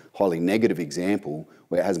a highly negative example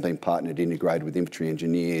where it hasn't been partnered, integrated with infantry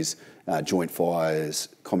engineers, joint fires,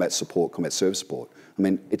 combat support, combat service support. I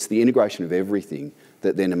mean, it's the integration of everything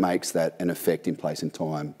that then makes that an effect in place in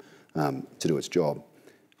time to do its job.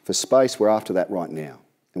 For space, we're after that right now.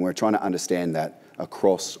 And we're trying to understand that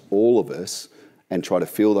across all of us and try to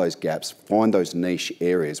fill those gaps, find those niche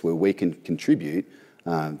areas where we can contribute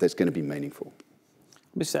that's going to be meaningful.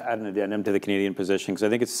 Let me just add an addendum to the Canadian position, because I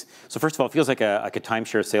think it's, so first of all, it feels like a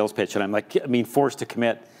timeshare sales pitch, and I'm forced to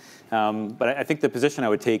commit. But I think the position I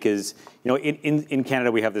would take is, in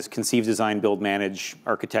Canada we have this conceive, design, build, manage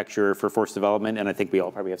architecture for force development, and I think we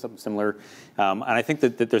all probably have something similar. And I think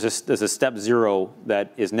that there's a step zero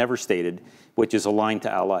that is never stated, which is aligned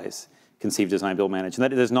to allies. Conceive, design, build, manage. And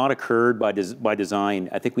that has not occurred by design.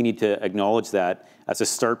 I think we need to acknowledge that as a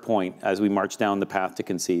start point as we march down the path to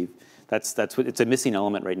conceive. That's what, it's a missing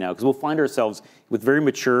element right now, because we'll find ourselves with very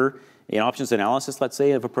mature options analysis, let's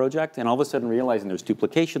say, of a project, and all of a sudden realizing there's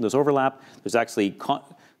duplication, there's overlap, there's actually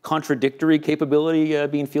contradictory capability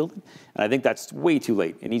being fielded. And I think that's way too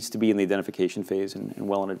late. It needs to be in the identification phase and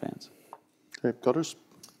well in advance. Okay, Gutters?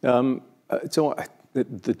 So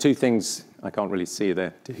the two things, I can't really see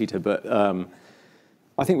there, Tahita, but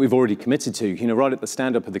I think we've already committed to. You know, right at the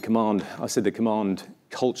stand-up of the command, I said the command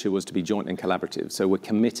culture was to be joint and collaborative. So we're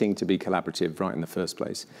committing to be collaborative right in the first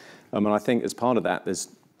place. And I think as part of that, there's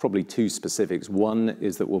probably two specifics. One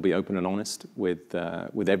is that we'll be open and honest with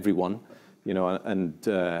everyone, you know, and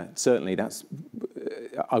certainly that's,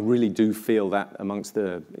 I really do feel that amongst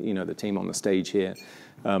the, you know, the team on the stage here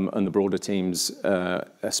and the broader teams,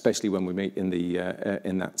 especially when we meet in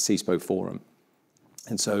that CISPO forum.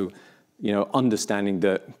 And so, you know, understanding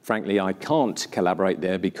that, frankly, I can't collaborate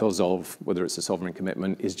there because of whether it's a sovereign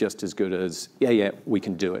commitment is just as good as, yeah, we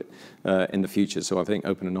can do it in the future. So I think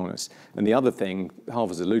open and honest. And the other thing, Harv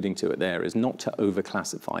was alluding to it there, is not to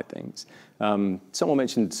overclassify things. Someone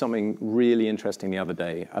mentioned something really interesting the other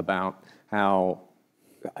day about how,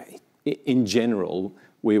 in general,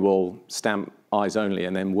 we will stamp eyes only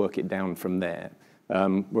and then work it down from there.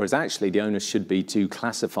 Whereas actually the onus should be to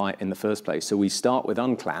classify it in the first place. So we start with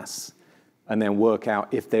unclass, and then work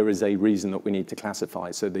out if there is a reason that we need to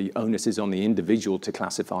classify. So the onus is on the individual to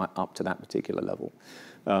classify up to that particular level.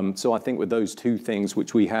 So I think with those two things,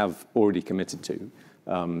 which we have already committed to,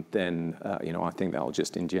 then you know, I think that'll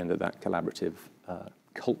just engender that collaborative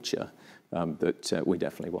culture that we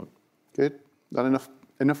definitely want. Good. That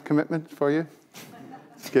enough commitment for you?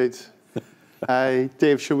 Good.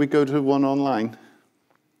 Dave, should we go to one online?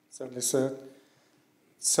 Certainly, sir.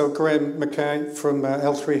 So Graham Mackay from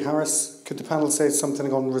L3 Harris, could the panel say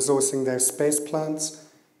something on resourcing their space plans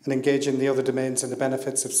and engaging the other domains in the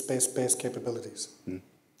benefits of space-based capabilities?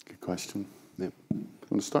 Good question. Yeah. You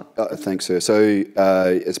want to start? Thanks, sir. So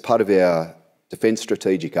as part of our Defence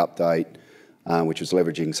Strategic Update, which was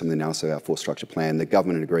leveraging some of the analysis of our Force Structure Plan, the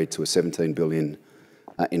government had agreed to a $17 billion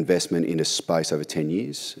investment into space over 10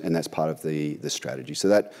 years, and that's part of the strategy. So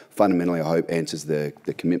that fundamentally, I hope, answers the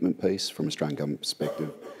commitment piece from Australian government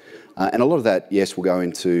perspective. And a lot of that, yes, will go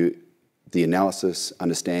into the analysis,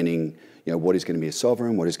 understanding, you know, what is going to be a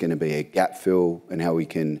sovereign, what is going to be a gap fill, and how we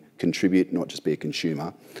can contribute, not just be a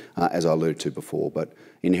consumer, as I alluded to before. But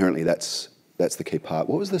inherently, that's the key part.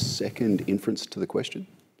 What was the second inference to the question?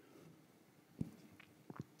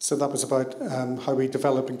 So that was about how we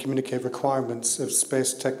develop and communicate requirements of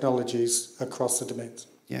space technologies across the domains.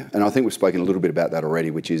 Yeah, and I think we've spoken a little bit about that already,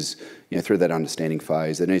 which is, you know, through that understanding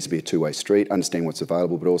phase, there needs to be a two-way street, understand what's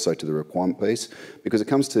available, but also to the requirement piece, because it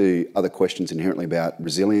comes to other questions inherently about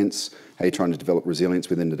resilience, how you're trying to develop resilience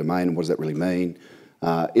within the domain, and what does that really mean?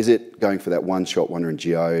 Is it going for that one-shot wonder in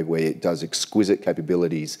geo where it does exquisite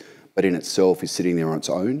capabilities, but in itself is sitting there on its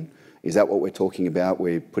own? Is that what we're talking about?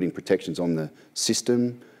 We're putting protections on the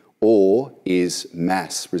system, or is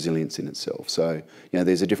mass resilience in itself? So, you know,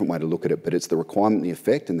 there's a different way to look at it, but it's the requirement, the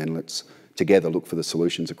effect, and then let's together look for the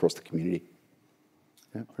solutions across the community.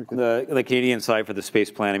 Yeah, the Canadian side for the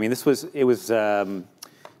space plan, I mean, it was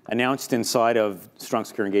announced inside of Strong,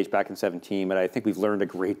 Secure, Engage back in 2017, but I think we've learned a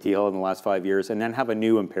great deal in the last 5 years, and then have a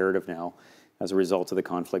new imperative now as a result of the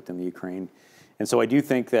conflict in the Ukraine. And so I do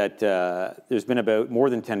think that there's been about more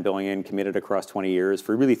than $10 billion committed across 20 years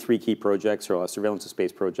for really three key projects: or a surveillance of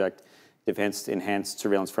space project, defense enhanced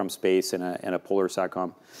surveillance from space, and a polar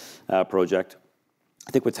SATCOM project.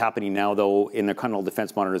 I think what's happening now, though, in the continental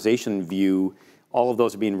defense modernization view, all of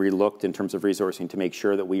those are being relooked in terms of resourcing to make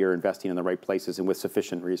sure that we are investing in the right places and with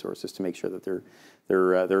sufficient resources to make sure that they're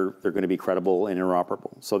going to be credible and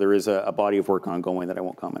interoperable. So there is a body of work ongoing that I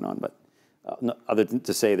won't comment on, but other than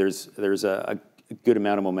to say there's a good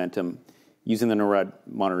amount of momentum using the NORAD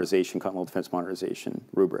modernization, continental defense modernization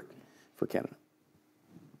rubric for Canada.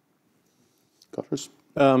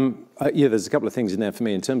 Yeah, there's a couple of things in there for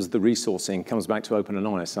me. In terms of the resourcing, comes back to open and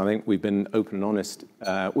honest. I think we've been open and honest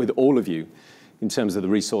with all of you in terms of the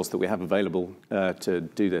resource that we have available to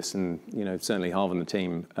do this. And, you know, certainly Harv and the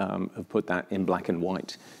team have put that in black and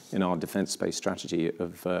white in our defense space strategy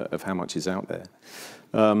of how much is out there.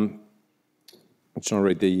 I'm trying to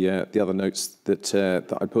read the other notes that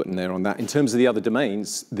I put in there on that. In terms of the other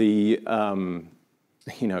domains, you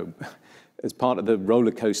know, as part of the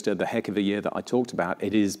roller coaster, the heck of a year that I talked about,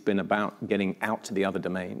 it has been about getting out to the other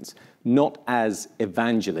domains, not as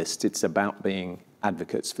evangelists. It's about being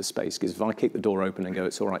advocates for space. Because if I kick the door open and go,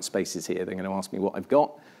 it's all right, space is here, they're going to ask me what I've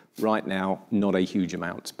got. Right now, not a huge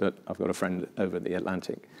amount, but I've got a friend over the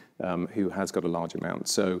Atlantic who has got a large amount.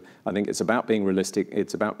 So I think it's about being realistic,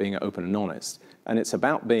 it's about being open and honest, and it's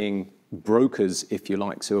about being brokers, if you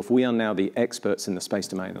like. So if we are now the experts in the space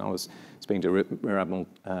domain, and I was speaking to Rear Admiral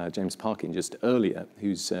James Parkin just earlier,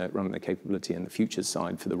 who's running the capability and the futures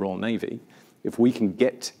side for the Royal Navy, if we can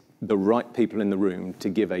get the right people in the room to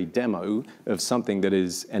give a demo of something that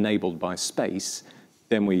is enabled by space,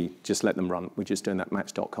 then we just let them run. We're just doing that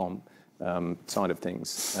match.com side of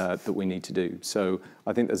things that we need to do. So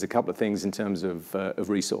I think there's a couple of things in terms of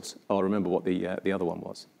resource. I'll remember what the other one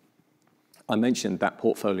was. I mentioned that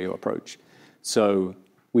portfolio approach. So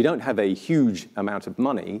we don't have a huge amount of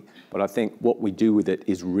money, but I think what we do with it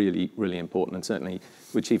is really, really important. And certainly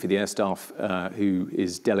with Chief of the Air Staff, who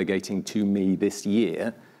is delegating to me this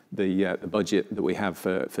year the budget that we have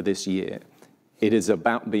for this year, it is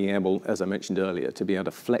about being able, as I mentioned earlier, to be able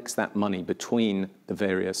to flex that money between the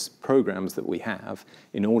various programs that we have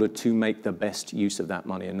in order to make the best use of that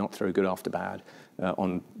money and not throw good after bad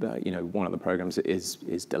on one of the programs that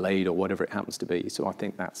is delayed or whatever it happens to be. So I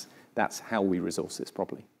think that's how we resource this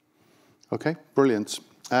properly. Okay, brilliant.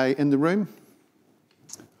 In the room?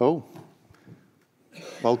 Oh,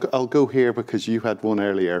 I'll go here because you had one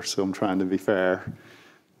earlier, so I'm trying to be fair.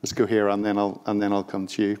 Let's go here, and then I'll come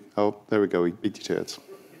to you. Oh, there we go. We beat you to it.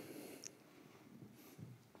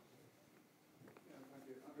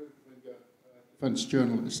 Defence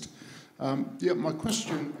journalist. My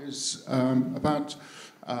question is about.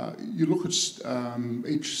 You look at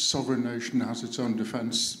each sovereign nation has its own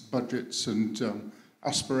defence budgets and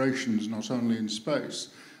aspirations, not only in space.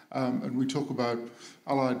 And we talk about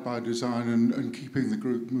allied by design and keeping the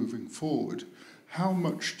group moving forward. How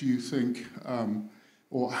much do you think?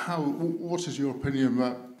 What is your opinion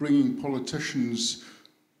about bringing politicians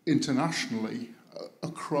internationally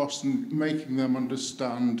across and making them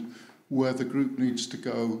understand where the group needs to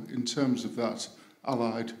go in terms of that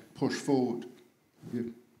allied push forward?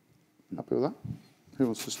 Happy with that? Who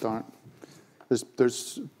wants to start?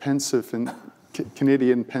 There's pensive and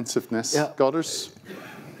Canadian pensiveness. Yeah. Godders?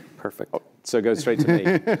 Perfect. So go straight to me.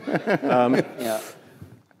 Yeah.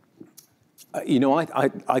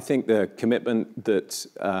 I think the commitment that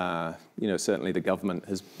certainly the government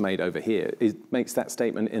has made over here makes that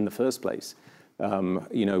statement in the first place.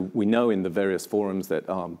 We know in the various forums that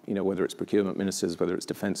whether it's procurement ministers, whether it's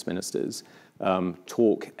defence ministers,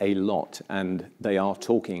 talk a lot, and they are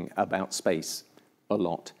talking about space a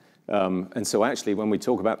lot. And so actually, when we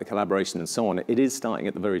talk about the collaboration and so on, it is starting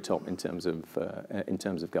at the very top in terms of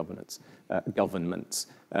governments.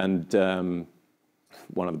 And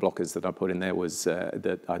one of the blockers that I put in there was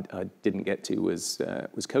that I didn't get to was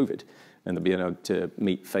COVID, and to be able to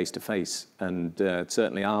meet face to face. And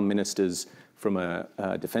certainly our ministers, from a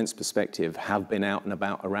defence perspective, have been out and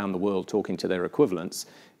about around the world talking to their equivalents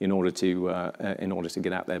in order to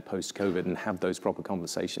get out there post COVID and have those proper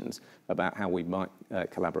conversations about how we might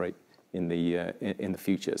collaborate in the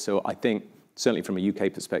future. So I think certainly from a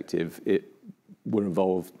UK perspective, we're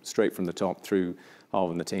involved straight from the top through Harv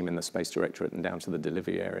and the team in the Space Directorate and down to the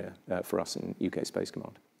delivery area for us in UK Space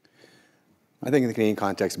Command. I think in the Canadian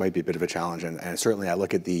context it might be a bit of a challenge, and certainly I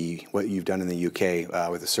look at what you've done in the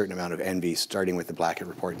UK with a certain amount of envy, starting with the Blackett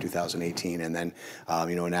Report in 2018, and then a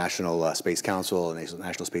National Space Council, a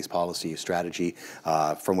National Space Policy Strategy,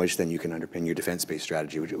 from which then you can underpin your defence space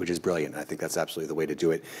strategy, which is brilliant. I think that's absolutely the way to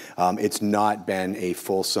do it. It's not been a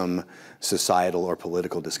fulsome societal or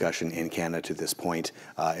political discussion in Canada to this point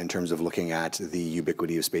in terms of looking at the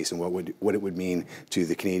ubiquity of space and what it would mean to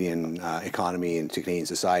the Canadian economy and to Canadian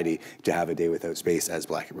society to have a day without space, as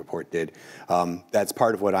Blackett Report did. That's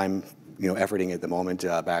part of what I'm efforting at the moment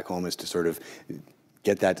back home, is to sort of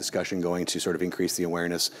get that discussion going, to sort of increase the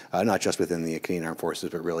awareness, not just within the Canadian Armed Forces,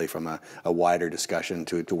 but really from a wider discussion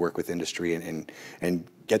to work with industry and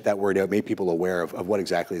get that word out, make people aware of what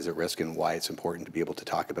exactly is at risk and why it's important to be able to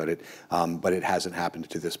talk about it. But it hasn't happened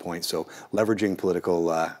to this point. So leveraging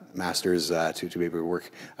political masters to be able to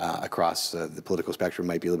work across the political spectrum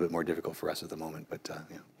might be a little bit more difficult for us at the moment. But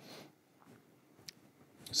yeah.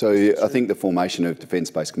 So I think the formation of Defence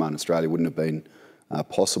Space Command Australia wouldn't have been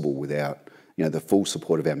possible without the full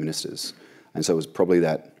support of our ministers. And so it was probably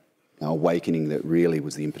that awakening that really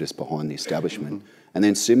was the impetus behind the establishment. Mm-hmm. And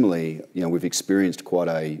then similarly, we've experienced quite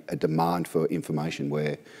a demand for information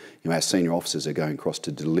where our senior officers are going across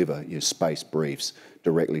to deliver space briefs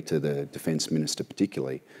directly to the Defence Minister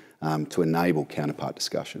particularly, to enable counterpart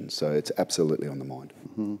discussions. So it's absolutely on the mind.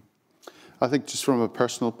 Mm-hmm. I think just from a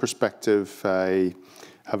personal perspective,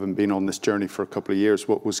 having been on this journey for a couple of years,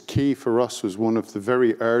 what was key for us was one of the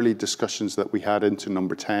very early discussions that we had into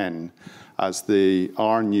Number 10 as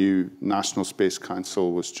our new National Space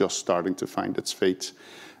Council was just starting to find its feet.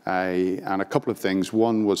 And a couple of things.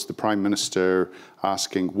 One was the Prime Minister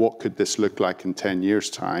asking, what could this look like in 10 years'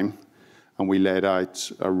 time? And we laid out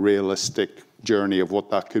a realistic journey of what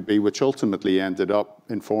that could be, which ultimately ended up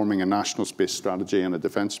informing a national space strategy and a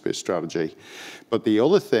defence space strategy. But the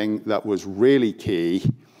other thing that was really key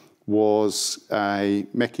was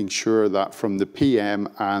making sure that from the PM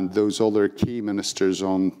and those other key ministers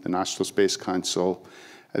on the National Space Council,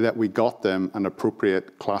 that we got them an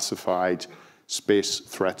appropriate classified space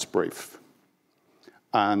threats brief.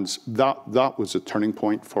 And that was a turning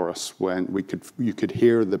point for us when you could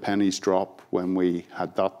hear the pennies drop when we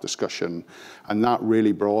had that discussion. And that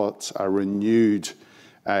really brought a renewed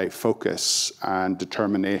focus and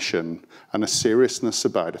determination and a seriousness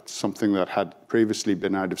about it. Something that had previously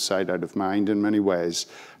been out of sight, out of mind in many ways,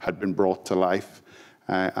 had been brought to life.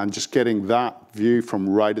 And just getting that view from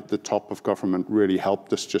right at the top of government really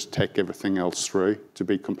helped us just take everything else through, to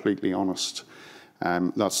be completely honest.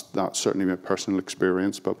 That's certainly my personal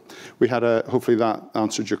experience, but we had hopefully that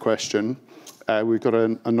answered your question. We've got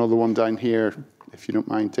another one down here, if you don't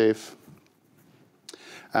mind, Dave.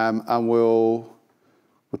 And we'll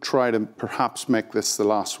try to perhaps make this the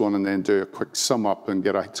last one and then do a quick sum up and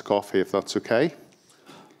get out to coffee, if that's okay.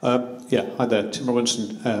 Yeah, hi there, Tim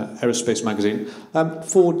Robinson, Aerospace Magazine.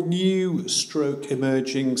 For new stroke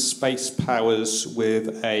emerging space powers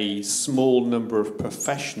with a small number of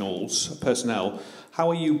personnel, how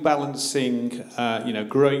are you balancing,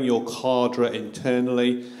 growing your cadre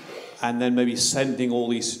internally and then maybe sending all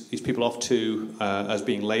these people off to, as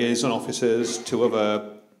being liaison officers to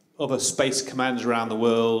other space commands around the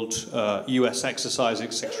world, US exercises,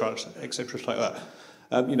 etc., like that?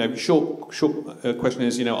 Short question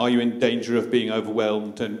is, are you in danger of being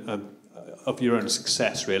overwhelmed and of your own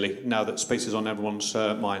success, really, now that space is on everyone's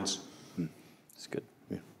minds? That's good.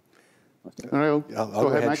 Yeah. I'll go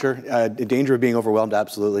ahead, Mike. Sure. Danger of being overwhelmed,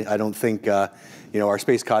 absolutely. I don't think, our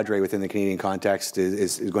space cadre within the Canadian context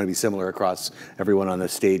is going to be similar across everyone on the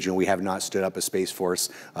stage. We have not stood up a space force,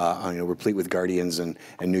 replete with guardians and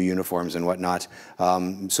new uniforms and whatnot.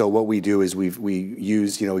 So what we do is we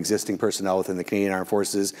use, existing personnel within the Canadian Armed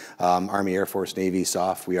Forces, Army, Air Force, Navy,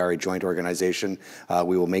 SOF. We are a joint organization.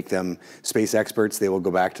 We will make them space experts. They will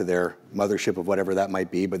go back to their mothership of whatever that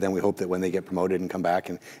might be, but then we hope that when they get promoted and come back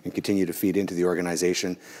and continue to feed into the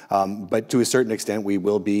organization. But to a certain extent, we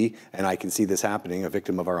will be, and I can see this happening, a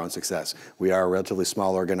victim of our own success. We are a relatively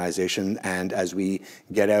small organization, and as we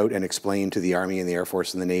get out and explain to the Army and the Air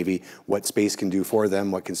Force and the Navy what space can do for them,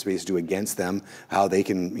 what can space do against them, how they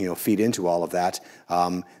can feed into all of that,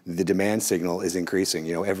 the demand signal is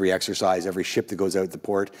increasing. Every exercise, every ship that goes out the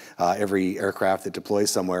port, every aircraft that deploys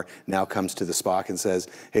somewhere now comes to the SPOC and says,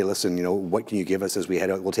 hey, listen, what can you give us as we head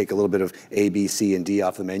out? We'll take a little bit of A, B, C, and D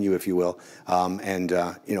off the menu, if you will.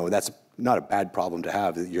 That's not a bad problem to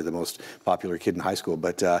have. You're the most popular kid in high school,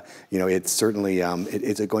 but it's certainly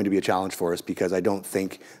it's going to be a challenge for us, because I don't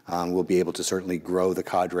think we'll be able to certainly grow the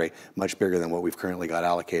cadre much bigger than what we've currently got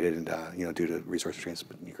allocated, and due to resource restraints.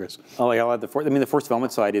 Chris. Oh, yeah, I'll add the force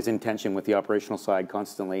development side is in tension with the operational side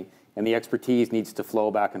constantly, and the expertise needs to flow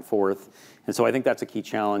back and forth. And so I think that's a key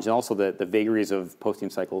challenge, and also the vagaries of posting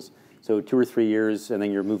cycles. So 2 or 3 years, and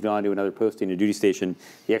then you're moved on to another posting, a duty station.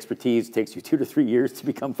 The expertise takes you 2 to 3 years to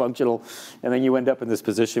become functional, and then you end up in this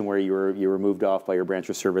position where you were moved off by your branch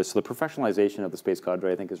of service. So the professionalization of the space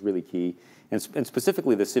cadre, I think, is really key, and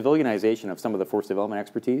specifically the civilianization of some of the force development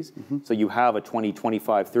expertise. So you have a 20,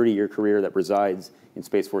 25, 30-year career that resides in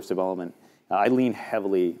space force development. I lean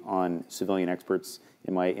heavily on civilian experts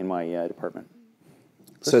in my department.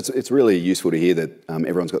 So it's really useful to hear that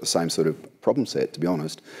everyone's got the same sort of problem set, to be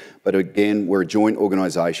honest. But again, we're a joint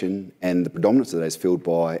organisation, and the predominance of that is filled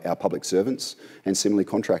by our public servants and similarly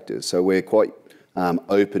contractors. So we're quite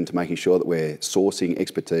open to making sure that we're sourcing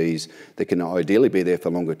expertise that can ideally be there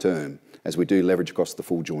for longer term, as we do leverage across the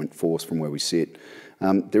full joint force from where we sit.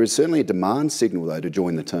 There is certainly a demand signal, though, to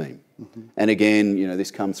join the team. And again,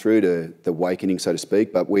 this comes through to the awakening, so to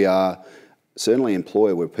speak, but we are certainly an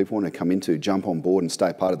employer where people want to come into, jump on board and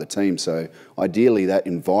stay part of the team. So ideally that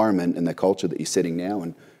environment and the culture that you're setting now,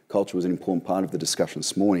 and culture was an important part of the discussion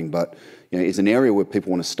this morning, but is an area where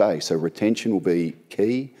people want to stay. So retention will be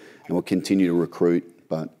key, and we'll continue to recruit,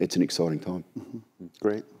 but it's an exciting time.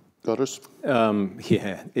 Great. Goddard?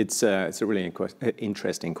 Yeah, it's a really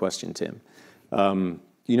interesting question, Tim.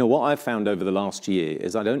 What I've found over the last year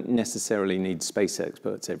is I don't necessarily need space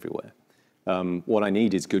experts everywhere. What I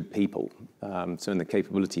need is good people. So in the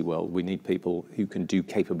capability world, we need people who can do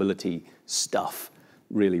capability stuff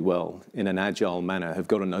really well in an agile manner, have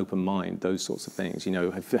got an open mind, those sorts of things.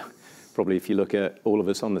 Probably if you look at all of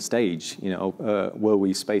us on the stage, were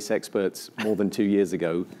we space experts more than 2 years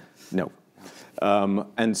ago? No.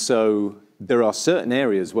 And so there are certain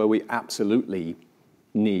areas where we absolutely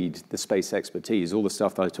need the space expertise. All the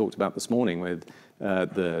stuff that I talked about this morning with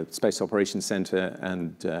the Space Operations Center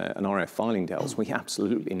and an RF filing DELS, we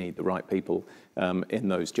absolutely need the right people in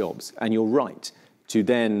those jobs. And you're right to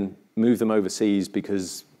then move them overseas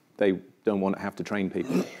because they don't want to have to train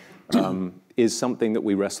people. is something that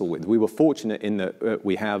we wrestle with. We were fortunate in that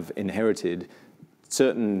we have inherited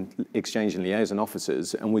certain exchange and liaison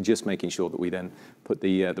officers, and we're just making sure that we then put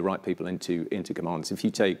the right people into commands. If you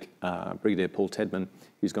take Brigadier Paul Tedman,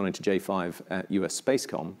 who's gone into J5 at US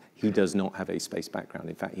Spacecom, he does not have a space background.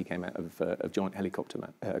 In fact, he came out of Joint Helicopter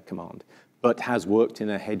Command, but has worked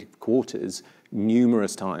in a headquarters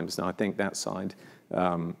numerous times. And I think that side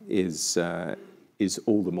is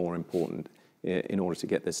all the more important in order to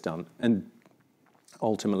get this done. And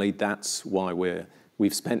ultimately, that's why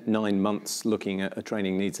we've spent 9 months looking at a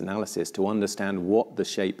training needs analysis to understand what the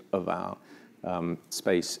shape of our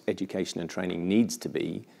space education and training needs to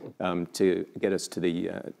be to get us to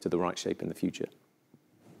the right shape in the future.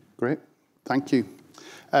 Great, thank you.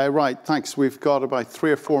 Right, thanks. We've got about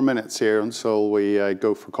 3 or 4 minutes here until we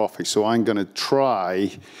go for coffee. So I'm going to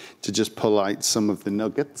try to just pull out some of the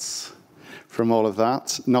nuggets from all of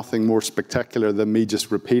that. Nothing more spectacular than me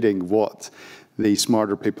just repeating what the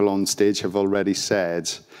smarter people on stage have already said.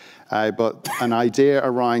 But an idea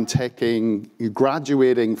around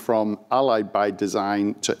graduating from allied by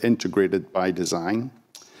design to integrated by design,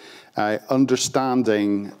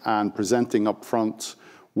 understanding and presenting up front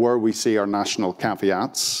where we see our national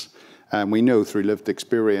caveats. And we know through lived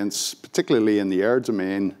experience, particularly in the air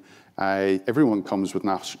domain, everyone comes with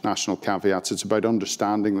national caveats. It's about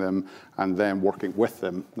understanding them and then working with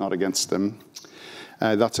them, not against them.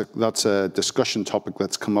 That's a discussion topic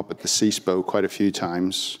that's come up at the CSPO quite a few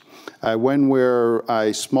times. When we're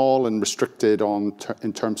small and restricted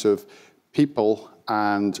in terms of people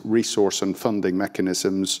and resource and funding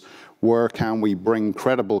mechanisms, where can we bring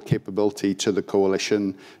credible capability to the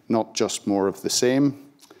coalition, not just more of the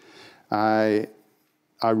same? I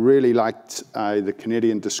really liked the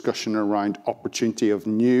Canadian discussion around opportunity of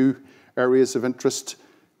new areas of interest,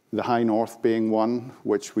 the High North being one,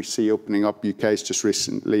 which we see opening up. UK has just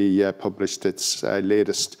recently published its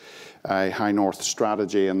latest High North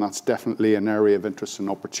strategy, and that's definitely an area of interest and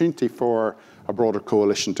opportunity for a broader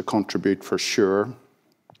coalition to contribute for sure.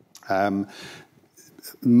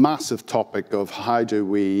 Massive topic of how do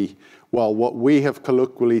we, well, what we have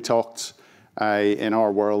colloquially talked in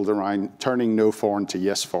our world around turning no foreign to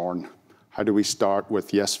yes foreign. How do we start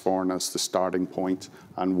with yes foreign as the starting point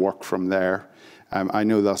and work from there? I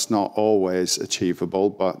know that's not always achievable,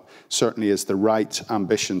 but certainly is the right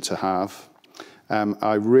ambition to have.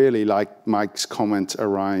 I really like Mike's comment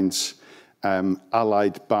around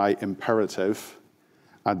allied by imperative,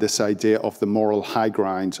 this idea of the moral high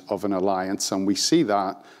ground of an alliance. And we see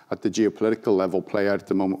that at the geopolitical level play out at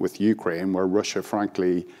the moment with Ukraine, where Russia,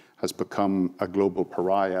 frankly, has become a global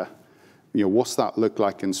pariah. You know, what's that look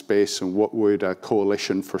like in space, and what would a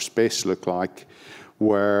coalition for space look like,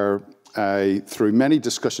 where through many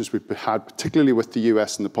discussions we've had, particularly with the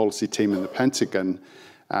US and the policy team in the Pentagon,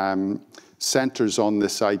 centers on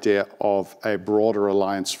this idea of a broader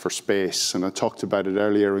alliance for space. And I talked about it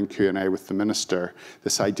earlier in Q&A with the Minister,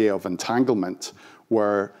 this idea of entanglement,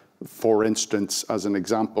 where, for instance, as an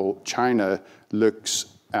example, China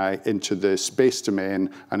looks into the space domain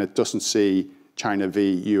and it doesn't see China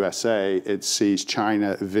v. USA, it sees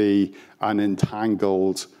China v. an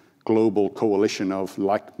entangled global coalition of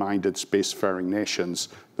like-minded spacefaring nations.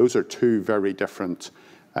 Those are two very different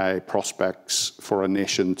prospects for a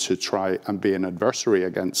nation to try and be an adversary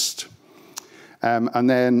against. And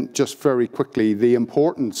then just very quickly, the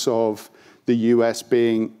importance of the US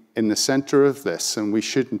being in the center of this, and we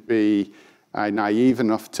shouldn't be naive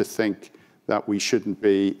enough to think that we shouldn't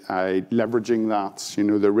be leveraging that. You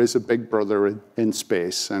know, there is a big brother in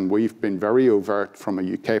space, and we've been very overt from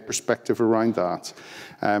a UK perspective around that.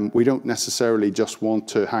 We don't necessarily just want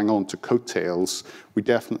to hang on to coattails. We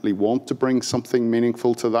definitely want to bring something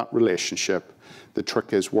meaningful to that relationship. The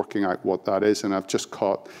trick is working out what that is, and I've just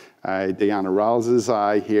caught Deanna Rals's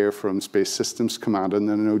eye here from Space Systems Command,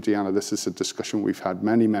 and I know, Deanna, this is a discussion we've had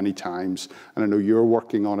many, many times, and I know you're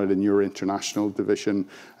working on it in your international division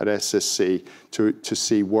at SSC to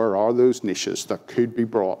see where are those niches that could be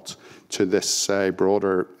brought to this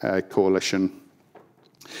broader coalition.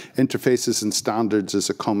 Interfaces and standards is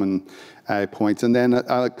a common point. And then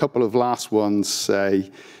a couple of last ones.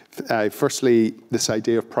 Firstly, this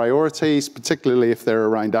idea of priorities, particularly if they're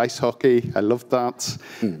around ice hockey. I love that.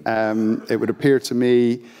 It would appear to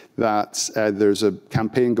me that there's a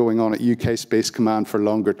campaign going on at UK Space Command for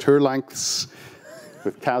longer tour lengths.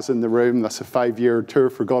 With Kaz in the room, that's a 5-year tour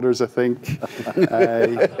for Godders, I think.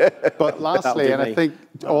 But lastly, and I think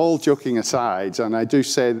all joking aside, and I do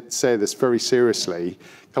say this very seriously,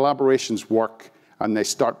 collaborations work and they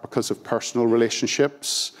start because of personal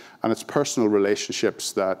relationships. And it's personal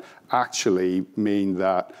relationships that actually mean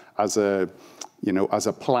that as a you know, as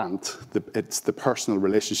a plant, it's the personal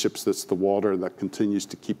relationships that's the water that continues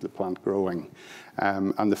to keep the plant growing.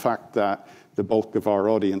 And the fact that the bulk of our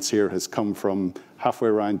audience here has come from halfway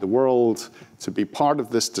around the world to be part of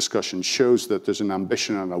this discussion shows that there's an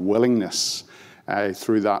ambition and a willingness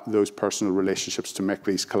through those personal relationships to make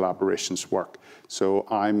these collaborations work. So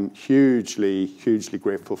I'm hugely, hugely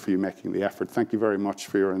grateful for you making the effort. Thank you very much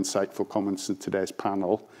for your insightful comments in today's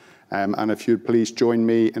panel. And if you'd please join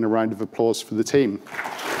me in a round of applause for the team.